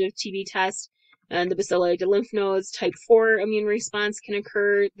positive TB test, and the bacilli to lymph nodes. Type 4 immune response can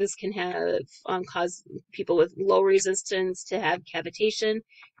occur. This can have cause people with low resistance to have cavitation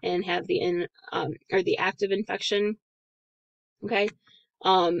and have the active infection. Okay,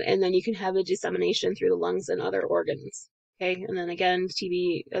 and then you can have a dissemination through the lungs and other organs. Okay, and then again,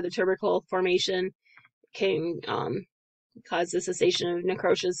 TB, the tubercle formation can cause the cessation of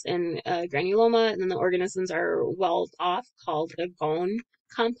necrosis and granuloma, and then the organisms are walled off, called a Ghon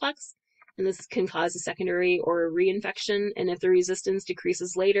complex. And this can cause a secondary or reinfection. And if the resistance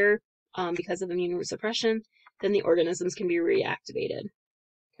decreases later because of immune suppression, then the organisms can be reactivated.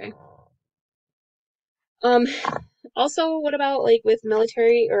 Okay. Also, what about like with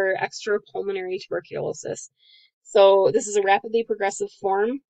military or extrapulmonary tuberculosis? So this is a rapidly progressive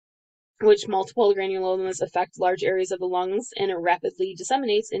form which multiple granulomas affect large areas of the lungs, and it rapidly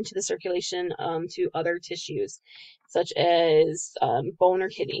disseminates into the circulation to other tissues, such as bone or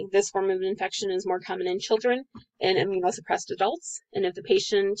kidney. This form of infection is more common in children and immunosuppressed adults. And if the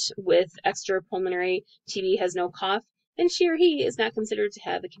patient with extrapulmonary TB has no cough, then she or he is not considered to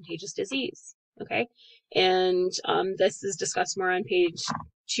have a contagious disease. Okay, and this is discussed more on page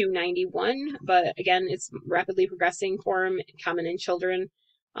 291, but again, it's rapidly progressing form, common in children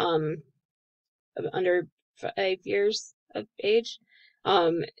under 5 years of age.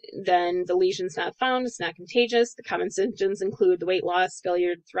 Then the lesion's not found, it's not contagious. The common symptoms include the weight loss,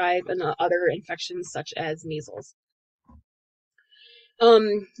 failure to thrive, and other infections such as measles.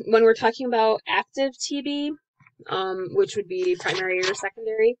 When we're talking about active TB, which would be primary or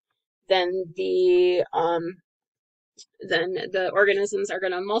secondary, then the organisms are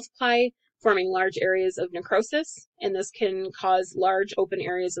going to multiply, forming large areas of necrosis, and this can cause large open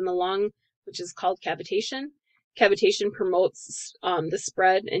areas in the lung, which is called cavitation. Cavitation promotes the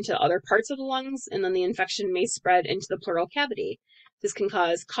spread into other parts of the lungs, and then the infection may spread into the pleural cavity. This can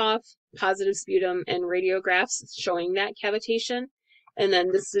cause cough, positive sputum, and radiographs showing that cavitation. And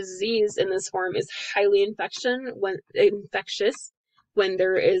then this disease in this form is highly infectious when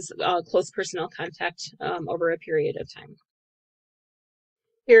there is close personal contact over a period of time.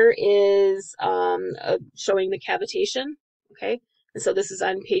 Here is showing the cavitation, okay? And so this is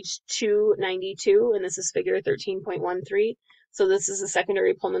on page 292, and this is figure 13.13. So this is a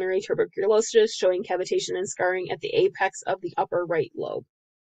secondary pulmonary tuberculosis showing cavitation and scarring at the apex of the upper right lobe.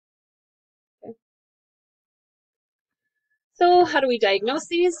 Okay. So how do we diagnose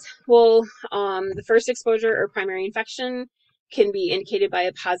these? Well, the first exposure or primary infection can be indicated by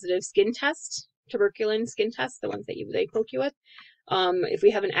a positive skin test, tuberculin skin test, the ones that they poke you with. If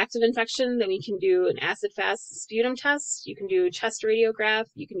we have an active infection, then we can do an acid-fast sputum test. You can do a chest radiograph.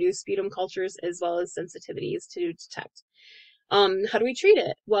 You can do sputum cultures as well as sensitivities to detect. How do we treat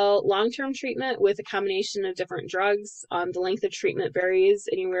it? Well, long-term treatment with a combination of different drugs. The length of treatment varies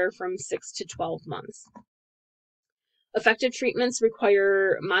anywhere from 6 to 12 months. Effective treatments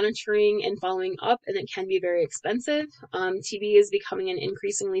require monitoring and following up, and it can be very expensive. TB is becoming an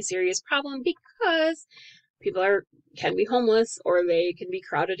increasingly serious problem because people can be homeless, or they can be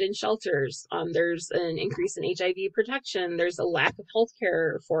crowded in shelters. There's an increase in HIV protection. There's a lack of health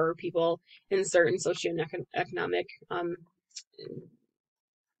care for people in certain socioeconomic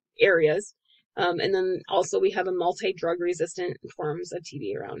areas. And then also we have a multi-drug resistant forms of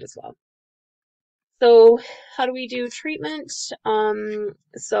TB around as well. So how do we do treatment?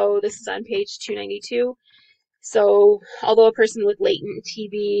 So this is on page 292. So although a person with latent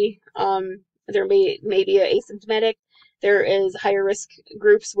TB, there may be asymptomatic, there is higher risk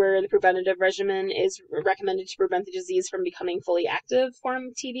groups where the preventative regimen is recommended to prevent the disease from becoming fully active form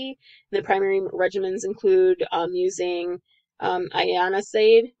of TB. And the primary regimens include using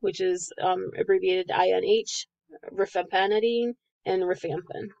ionoside, which is abbreviated INH, rifampicin, and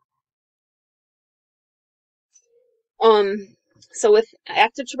rifampin. So with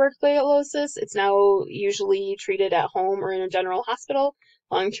active tuberculosis, it's now usually treated at home or in a general hospital.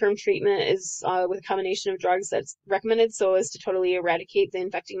 Long-term treatment is with a combination of drugs that's recommended so as to totally eradicate the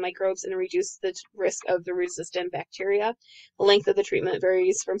infecting microbes and reduce the risk of the resistant bacteria. The length of the treatment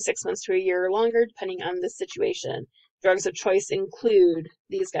varies from 6 months to a year or longer, depending on the situation. Drugs of choice include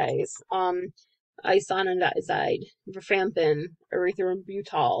these guys: isoniazid, rifampin,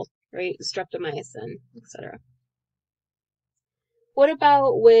 erythrobutyl, right, streptomycin, etc. What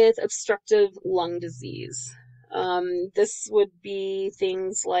about with obstructive lung disease? This would be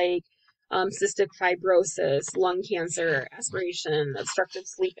things like cystic fibrosis, lung cancer, aspiration, obstructive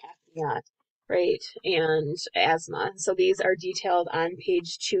sleep apnea, right, and asthma. So these are detailed on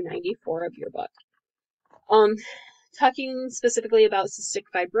page 294 of your book. Talking specifically about cystic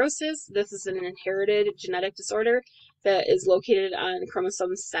fibrosis, this is an inherited genetic disorder that is located on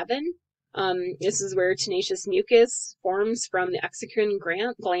chromosome 7. This is where tenacious mucus forms from the exocrine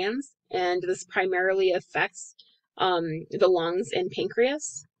glands, and this primarily affects the lungs and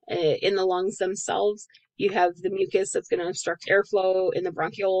pancreas. In the lungs themselves, you have the mucus that's going to obstruct airflow in the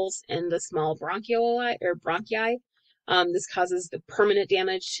bronchioles and the small bronchii. This causes the permanent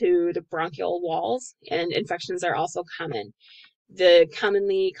damage to the bronchial walls, and infections are also common. The common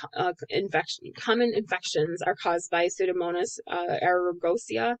infections are caused by Pseudomonas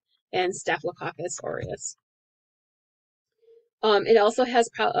aeruginosa and Staphylococcus aureus. It also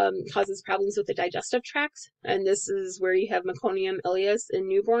causes problems with the digestive tract, and this is where you have meconium ileus in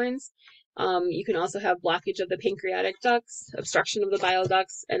newborns. You can also have blockage of the pancreatic ducts, obstruction of the bile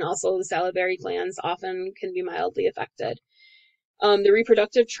ducts, and also the salivary glands often can be mildly affected. The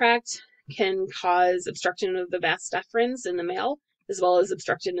reproductive tract can cause obstruction of the vas deferens in the male, as well as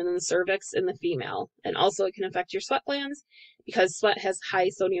obstruction in the cervix in the female. And also it can affect your sweat glands because sweat has high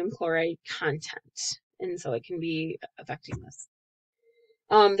sodium chloride content. And so it can be affecting this.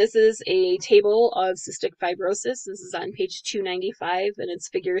 This is a table of cystic fibrosis. This is on page 295 and it's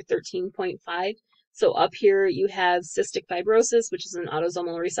figure 13.5. So up here you have cystic fibrosis, which is an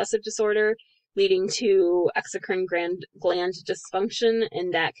autosomal recessive disorder leading to exocrine gland dysfunction,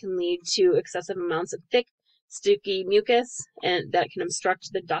 and that can lead to excessive amounts of thick, sticky mucus, and that can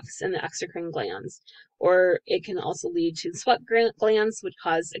obstruct the ducts and the exocrine glands. Or it can also lead to sweat glands, which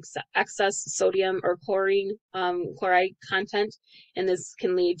cause excess sodium or chloride content, and this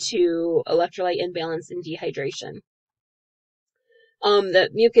can lead to electrolyte imbalance and dehydration. That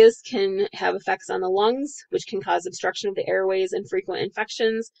mucus can have effects on the lungs, which can cause obstruction of the airways and frequent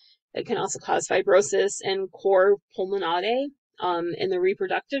infections. It can also cause fibrosis and cor pulmonale in the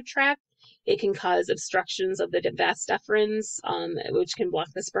reproductive tract. It can cause obstructions of the vas deferens, which can block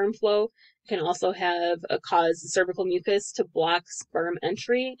the sperm flow. It can also cause cervical mucus to block sperm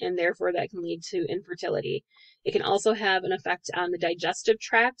entry, and therefore that can lead to infertility. It can also have an effect on the digestive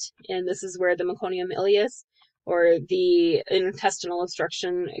tract, and this is where the meconium ileus or the intestinal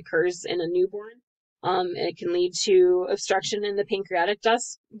obstruction occurs in a newborn. It can lead to obstruction in the pancreatic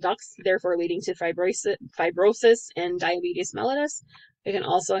ducts, therefore leading to fibrosis and diabetes mellitus. It can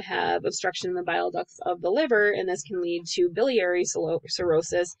also have obstruction in the bile ducts of the liver, and this can lead to biliary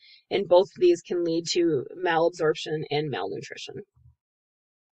cirrhosis, and both of these can lead to malabsorption and malnutrition.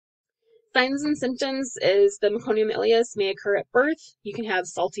 Signs and symptoms is the meconium ileus may occur at birth. You can have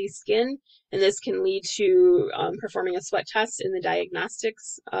salty skin, and this can lead to performing a sweat test in the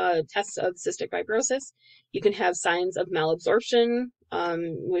diagnostics test of cystic fibrosis. You can have signs of malabsorption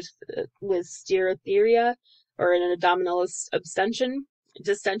with steatorrhea or an abdominal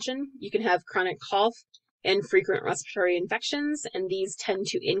distension. You can have chronic cough and frequent respiratory infections, and these tend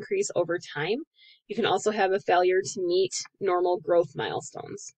to increase over time. You can also have a failure to meet normal growth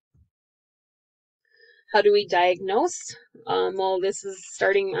milestones. How do we diagnose? Well, this is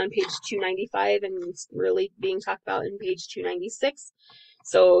starting on page 295 and it's really being talked about in page 296.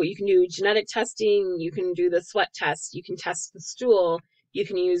 So you can do genetic testing, you can do the sweat test, you can test the stool, you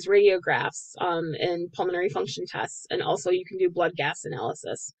can use radiographs and pulmonary function tests, and also you can do blood gas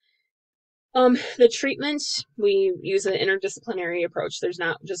analysis. The treatment, we use an interdisciplinary approach. There's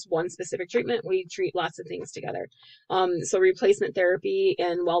not just one specific treatment. We treat lots of things together. So replacement therapy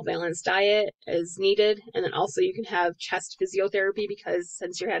and well-balanced diet is needed. And then also you can have chest physiotherapy because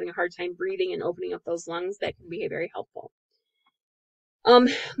since you're having a hard time breathing and opening up those lungs, that can be very helpful.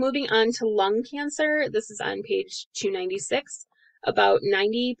 Moving on to lung cancer, this is on page 296. About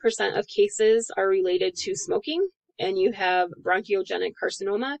 90% of cases are related to smoking. And you have bronchiogenic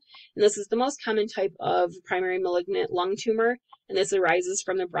carcinoma, and this is the most common type of primary malignant lung tumor, and this arises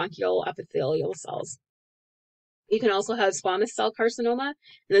from the bronchial epithelial cells. You can also have squamous cell carcinoma, and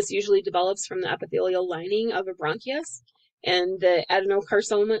this usually develops from the epithelial lining of a bronchus, and the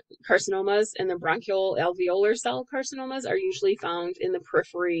adenocarcinomas and the bronchial alveolar cell carcinomas are usually found in the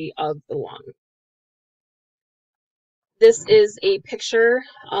periphery of the lung. This is a picture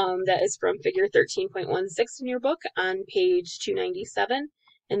that is from figure 13.16 in your book on page 297,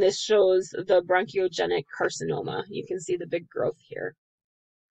 and this shows the bronchiogenic carcinoma. You can see the big growth here.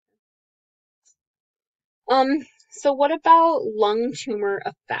 So what about lung tumor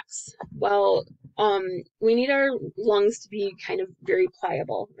effects? Well, we need our lungs to be kind of very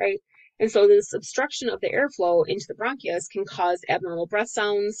pliable, right? And so this obstruction of the airflow into the bronchus can cause abnormal breath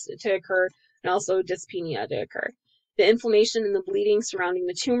sounds to occur and also dyspnea to occur. The inflammation and the bleeding surrounding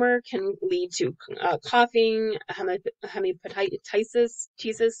the tumor can lead to coughing, hepatitis,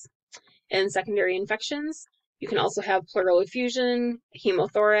 and secondary infections. You can also have pleural effusion,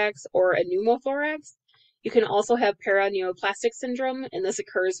 hemothorax, or a pneumothorax. You can also have paraneoplastic syndrome, and this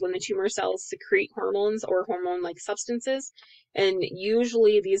occurs when the tumor cells secrete hormones or hormone-like substances, and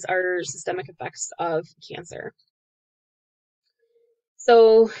usually these are systemic effects of cancer.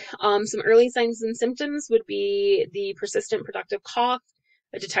 So some early signs and symptoms would be the persistent productive cough,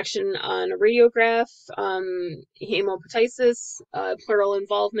 a detection on a radiograph, hemoptysis, pleural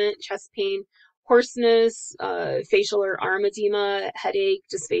involvement, chest pain, hoarseness, facial or arm edema, headache,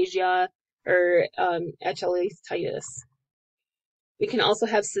 dysphagia, or atelectasis. We can also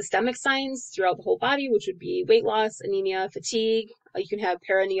have systemic signs throughout the whole body, which would be weight loss, anemia, fatigue. You can have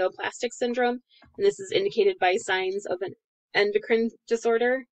paraneoplastic syndrome, and this is indicated by signs of an endocrine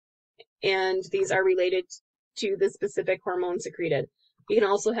disorder, and these are related to the specific hormone secreted. You can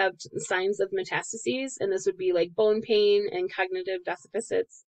also have signs of metastases, and this would be like bone pain and cognitive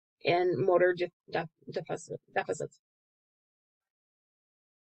deficits and motor deficits.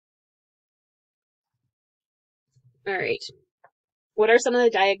 All right. What are some of the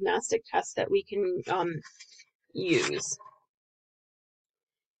diagnostic tests that we can use?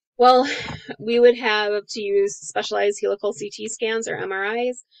 Well, we would have to use specialized helical CT scans or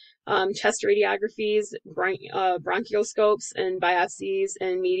MRIs, chest radiographies, bronchoscopes, and biopsies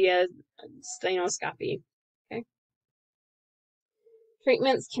and media stenoscopy. Okay.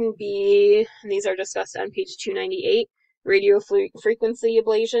 Treatments can be, and these are discussed on page 298. Radio frequency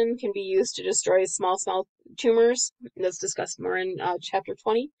ablation can be used to destroy small tumors. That's discussed more in chapter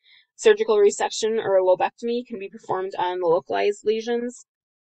 20. Surgical resection or lobectomy can be performed on the localized lesions.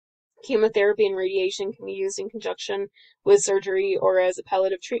 Chemotherapy and radiation can be used in conjunction with surgery or as a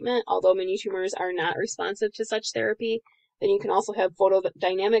palliative treatment, although many tumors are not responsive to such therapy. Then you can also have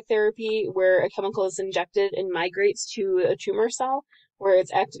photodynamic therapy, where a chemical is injected and migrates to a tumor cell, where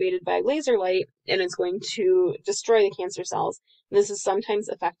it's activated by laser light and it's going to destroy the cancer cells. And this is sometimes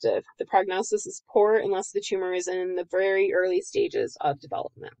effective. The prognosis is poor unless the tumor is in the very early stages of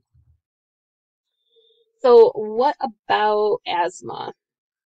development. So what about asthma?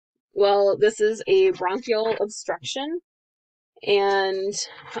 Well, this is a bronchial obstruction, and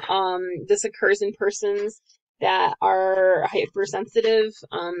this occurs in persons that are hypersensitive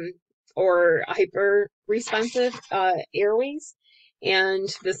or hyper-responsive airways, and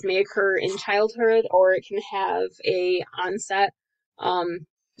this may occur in childhood, or it can have a onset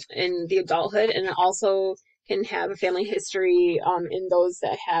in the adulthood, and it also can have a family history in those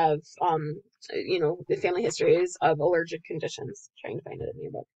that have, the family histories of allergic conditions. I'm trying to find it in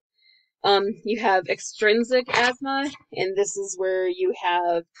your book. You have extrinsic asthma, and this is where you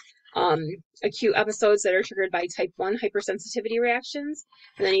have acute episodes that are triggered by type 1 hypersensitivity reactions.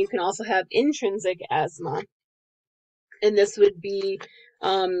 And then you can also have intrinsic asthma, and this would be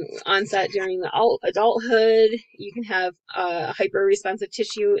onset during the adulthood. You can have hyper-responsive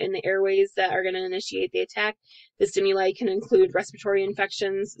tissue in the airways that are going to initiate the attack. The stimuli can include respiratory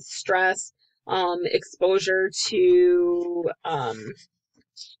infections, stress, exposure to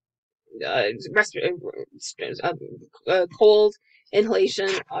cold, inhalation,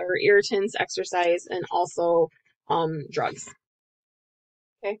 or irritants, exercise, and also drugs.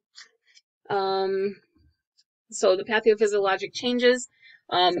 Okay. So the pathophysiologic changes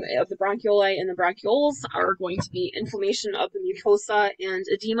of the bronchioli and the bronchioles are going to be inflammation of the mucosa and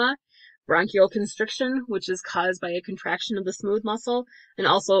edema, bronchial constriction, which is caused by a contraction of the smooth muscle, and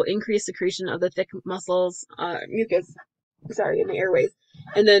also increased secretion of the thick muscles, mucus, in the airways.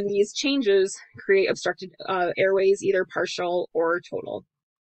 And then these changes create obstructed airways, either partial or total.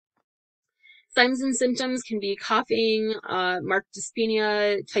 Signs and symptoms can be coughing, marked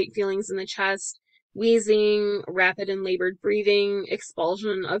dyspnea, tight feelings in the chest, wheezing, rapid and labored breathing,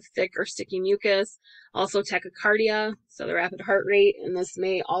 expulsion of thick or sticky mucus, also tachycardia, so the rapid heart rate, and this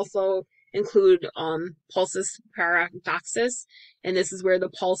may also include pulsus paradoxus, and this is where the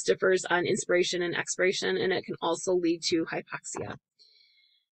pulse differs on inspiration and expiration, and it can also lead to hypoxia.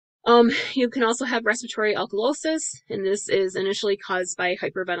 You can also have respiratory alkalosis, and this is initially caused by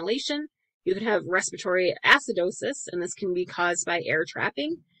hyperventilation. You can have respiratory acidosis, and this can be caused by air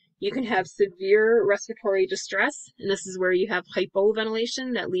trapping. You can have severe respiratory distress, and this is where you have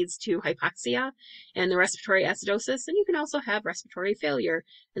hypoventilation that leads to hypoxia and the respiratory acidosis. And you can also have respiratory failure,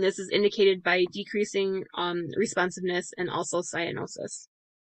 and this is indicated by decreasing responsiveness and also cyanosis.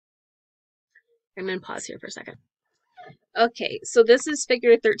 I'm going to pause here for a second. Okay, so this is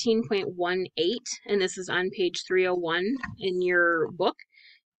figure 13.18, and this is on page 301 in your book.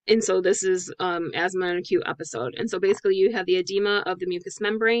 And so this is asthma and acute episode. And so basically you have the edema of the mucous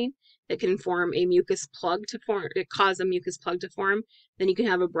membrane that can form a mucus plug to form, cause a mucus plug to form. Then you can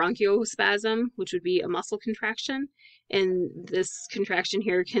have a bronchospasm, which would be a muscle contraction. And this contraction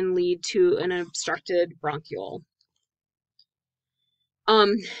here can lead to an obstructed bronchiole.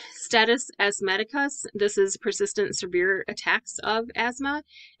 Status asthmaticus, this is persistent severe attacks of asthma,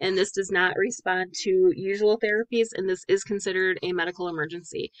 and this does not respond to usual therapies, and this is considered a medical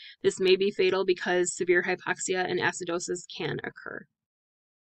emergency. This may be fatal because severe hypoxia and acidosis can occur.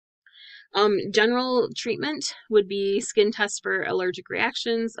 General treatment would be skin tests for allergic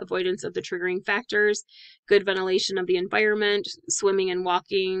reactions, avoidance of the triggering factors, good ventilation of the environment, swimming and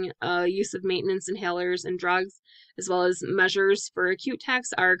walking, use of maintenance inhalers and drugs, as well as measures for acute attacks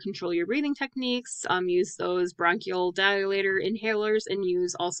are control your breathing techniques, use those bronchial dilator inhalers, and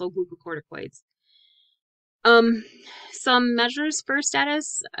use also glucocorticoids. Some measures for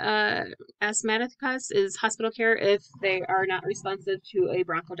status asthmaticus is hospital care if they are not responsive to a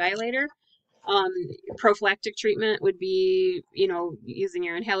bronchodilator. Um, Prophylactic treatment would be, using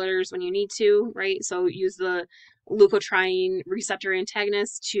your inhalers when you need to, right? So use the leukotriene receptor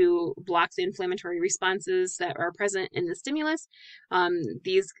antagonist to block the inflammatory responses that are present in the stimulus.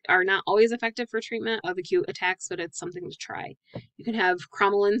 These are not always effective for treatment of acute attacks, but it's something to try. You can have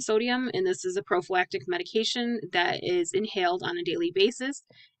cromolyn sodium, and this is a prophylactic medication that is inhaled on a daily basis.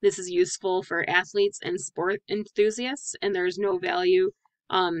 This is useful for athletes and sport enthusiasts, and there's no value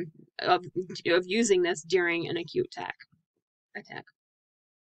um, of using this during an acute attack.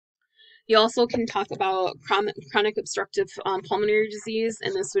 You also can talk about chronic obstructive pulmonary disease,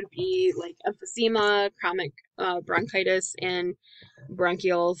 and this would be like emphysema, chronic bronchitis, and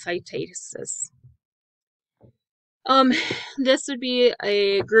bronchiolitis. This would be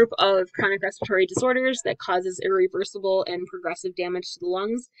a group of chronic respiratory disorders that causes irreversible and progressive damage to the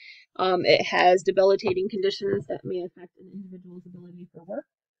lungs. It has debilitating conditions that may affect an individual's ability for work.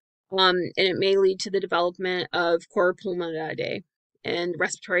 And it may lead to the development of cor pulmonale, and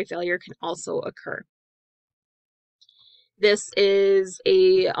respiratory failure can also occur. This is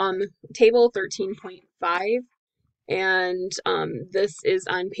a table 13.5, and this is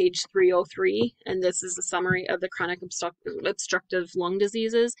on page 303, and this is a summary of the chronic obstructive lung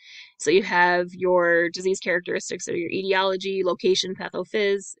diseases. So you have your disease characteristics, so your etiology, location,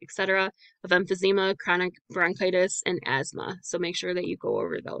 pathophys, etc., of emphysema, chronic bronchitis, and asthma. So make sure that you go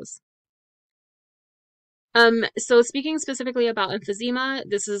over those. So speaking specifically about emphysema,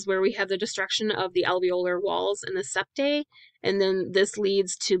 this is where we have the destruction of the alveolar walls and the septae, and then this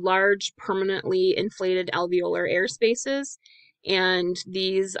leads to large, permanently inflated alveolar air spaces, and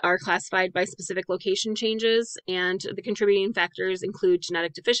these are classified by specific location changes, and the contributing factors include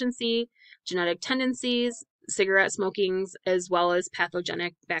genetic deficiency, genetic tendencies, cigarette smoking, as well as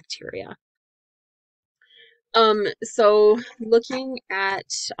pathogenic bacteria. So looking at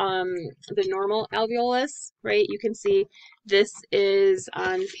the normal alveolus, right, you can see this is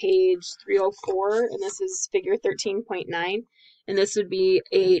on page 304, and this is figure 13.9. And this would be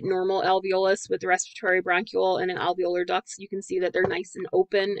a normal alveolus with respiratory bronchiole and an alveolar ducts. You can see that they're nice and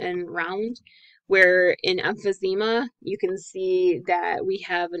open and round. Where in emphysema, you can see that we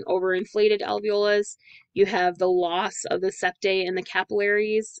have an overinflated alveolus. You have the loss of the septae and the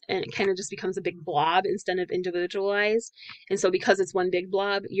capillaries, and it kind of just becomes a big blob instead of individualized. And so because it's one big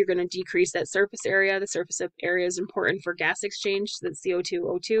blob, you're going to decrease that surface area. The surface area is important for gas exchange, so that's CO2,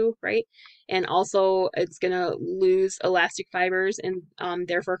 O2, right? And also it's going to lose elastic fibers and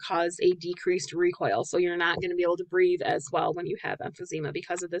therefore cause a decreased recoil. So you're not going to be able to breathe as well when you have emphysema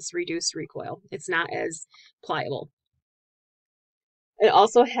because of this reduced recoil. It's not as pliable. It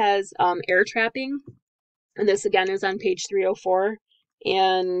also has air trapping, and this again is on page 304.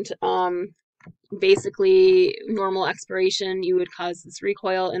 And basically, normal expiration, you would cause this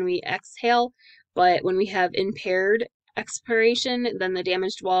recoil and we exhale. But when we have impaired expiration, then the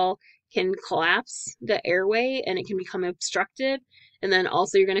damaged wall can collapse the airway and it can become obstructed. And then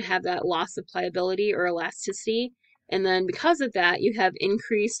also, you're going to have that loss of pliability or elasticity. And then because of that, you have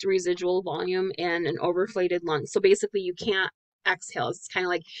increased residual volume and an overinflated lung. So basically, you can't exhale. It's kind of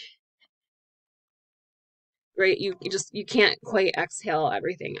like, right? You can't quite exhale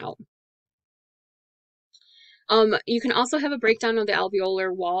everything out. You can also have a breakdown of the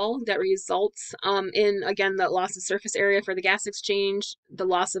alveolar wall that results in, again, the loss of surface area for the gas exchange, the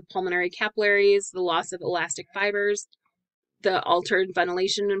loss of pulmonary capillaries, the loss of elastic fibers, the altered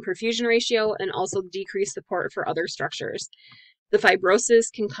ventilation and perfusion ratio, and also decreased support for other structures. The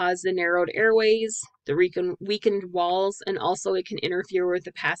fibrosis can cause the narrowed airways, the weakened walls, and also it can interfere with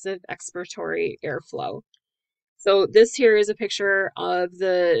the passive expiratory airflow. So this here is a picture of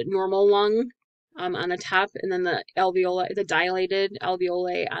the normal lung on the top, and then the alveoli, the dilated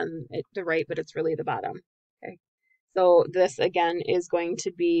alveoli on the right, but it's really the bottom. Okay. So this again is going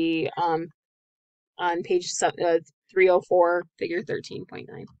to be on page 304, figure 13.9.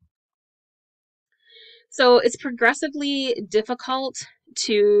 So it's progressively difficult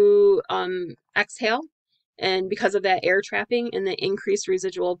to exhale, and because of that air trapping and the increased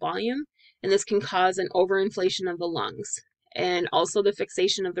residual volume, and this can cause an overinflation of the lungs and also the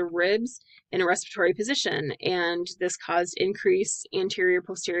fixation of the ribs in a respiratory position, and this caused increased anterior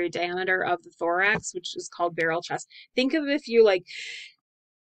posterior diameter of the thorax, which is called barrel chest. Think of if you like,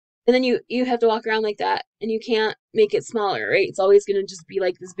 and then you have to walk around like that, and you can't make it smaller, right? It's always going to just be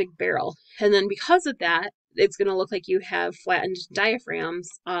like this big barrel, and then because of that, it's going to look like you have flattened diaphragms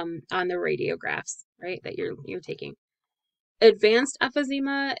on the radiographs, right, that you're taking. Advanced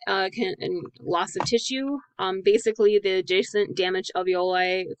emphysema and loss of tissue. Basically, the adjacent damaged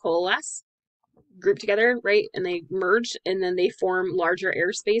alveoli coalesce, group together, right? And they merge and then they form larger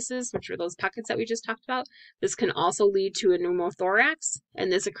air spaces, which are those pockets that we just talked about. This can also lead to a pneumothorax,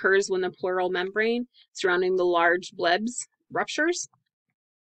 and this occurs when the pleural membrane surrounding the large blebs ruptures.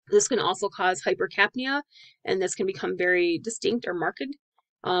 This can also cause hypercapnia, and this can become very distinct or marked.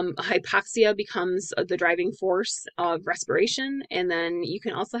 Hypoxia becomes the driving force of respiration, and then you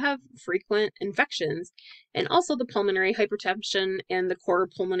can also have frequent infections. And also the pulmonary hypertension and the cor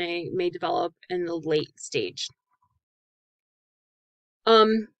pulmonale may develop in the late stage.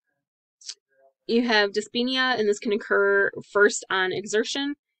 You have dyspnea, and this can occur first on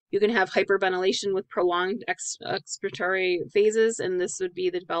exertion. You can have hyperventilation with prolonged expiratory phases, and this would be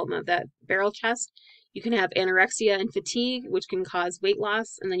the development of that barrel chest. You can have anorexia and fatigue, which can cause weight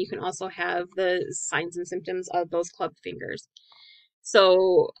loss, and then you can also have the signs and symptoms of those clubbed fingers.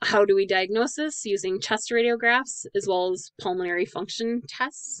 So how do we diagnose this? Using chest radiographs as well as pulmonary function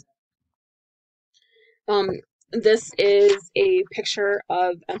tests. This is a picture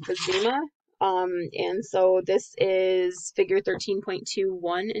of emphysema. And so this is figure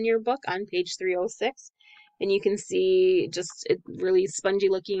 13.21 in your book on page 306. And you can see just it really spongy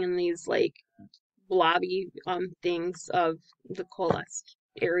looking in these like blobby things of the coalesced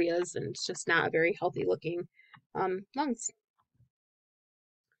areas, and it's just not a very healthy looking lungs.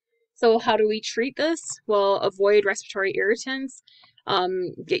 So how do we treat this? Well, avoid respiratory irritants.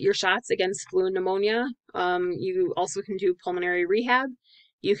 Get your shots against flu and pneumonia. You also can do pulmonary rehab.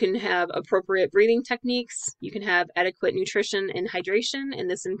 You can have appropriate breathing techniques. You can have adequate nutrition and hydration, and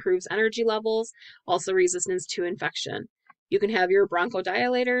this improves energy levels, also resistance to infection. You can have your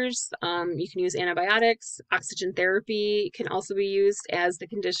bronchodilators. You can use antibiotics. Oxygen therapy can also be used as the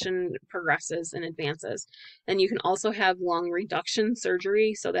condition progresses and advances. And you can also have lung reduction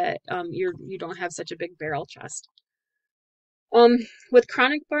surgery so that you don't have such a big barrel chest. With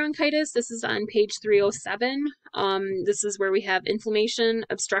chronic bronchitis, this is on page 307. This is where we have inflammation,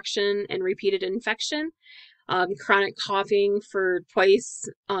 obstruction, and repeated infection. Chronic coughing for twice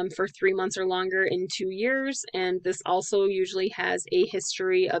for 3 months or longer in 2 years. And this also usually has a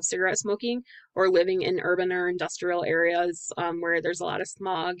history of cigarette smoking or living in urban or industrial areas where there's a lot of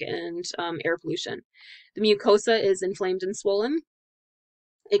smog and air pollution. The mucosa is inflamed and swollen.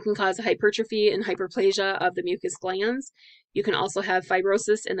 It can cause hypertrophy and hyperplasia of the mucous glands. You can also have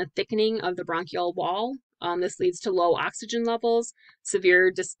fibrosis and the thickening of the bronchial wall. This leads to low oxygen levels, severe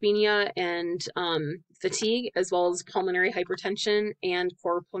dyspnea and fatigue, as well as pulmonary hypertension and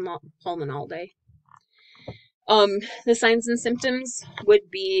cor pulmonale. The signs and symptoms would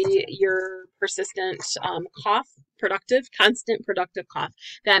be your persistent cough, constant productive cough.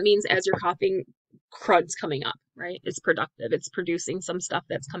 That means as you're coughing, crud's coming up, right? It's productive. It's producing some stuff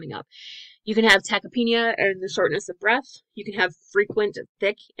that's coming up. You can have tachypnea and the shortness of breath. You can have frequent,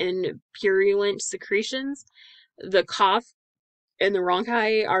 thick, and purulent secretions. The cough and the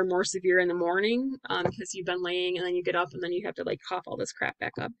bronchi are more severe in the morning because you've been laying and then you get up and then you have to like cough all this crap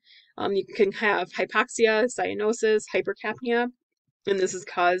back up. You can have hypoxia, cyanosis, hypercapnia, and this is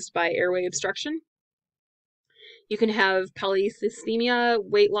caused by airway obstruction. You can have polycythemia,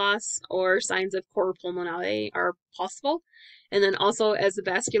 weight loss, or signs of cor pulmonale are possible. And then also as the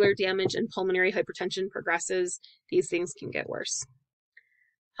vascular damage and pulmonary hypertension progresses, these things can get worse.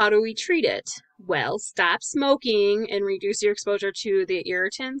 How do we treat it? Well, stop smoking and reduce your exposure to the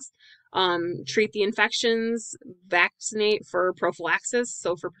irritants. Treat the infections, vaccinate for prophylaxis,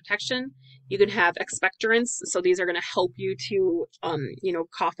 so for protection. You can have expectorants, so these are going to help you to,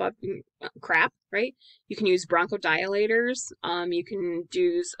 cough up crap, right? You can use bronchodilators. You can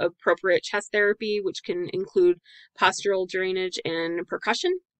do appropriate chest therapy, which can include postural drainage and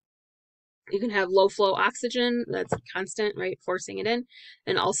percussion. You can have low flow oxygen, that's constant, right? Forcing it in.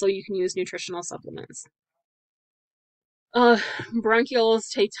 And also you can use nutritional supplements.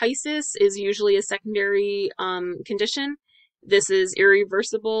 Bronchiolitis is usually a secondary condition. This is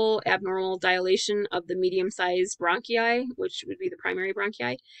irreversible abnormal dilation of the medium-sized bronchi, which would be the primary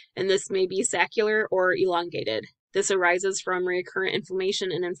bronchi, and this may be saccular or elongated. This arises from recurrent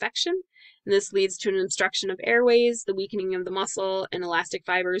inflammation and infection, and this leads to an obstruction of airways, the weakening of the muscle, and elastic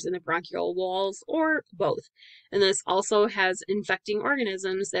fibers in the bronchial walls, or both. And this also has infecting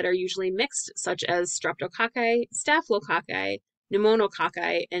organisms that are usually mixed, such as streptococci, staphylococci,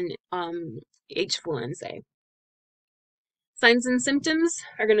 pneumococci, and H. fluenzae. Signs and symptoms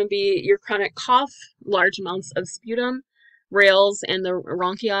are going to be your chronic cough, large amounts of sputum, rales and the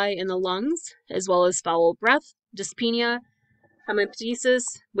bronchi in the lungs, as well as foul breath, dyspnea, hemoptysis,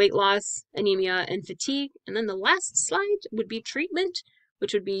 weight loss, anemia, and fatigue. And then the last slide would be treatment,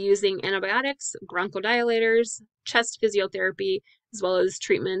 which would be using antibiotics, bronchodilators, chest physiotherapy, as well as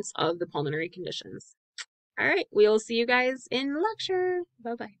treatments of the pulmonary conditions. All right, we will see you guys in lecture.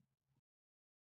 Bye bye.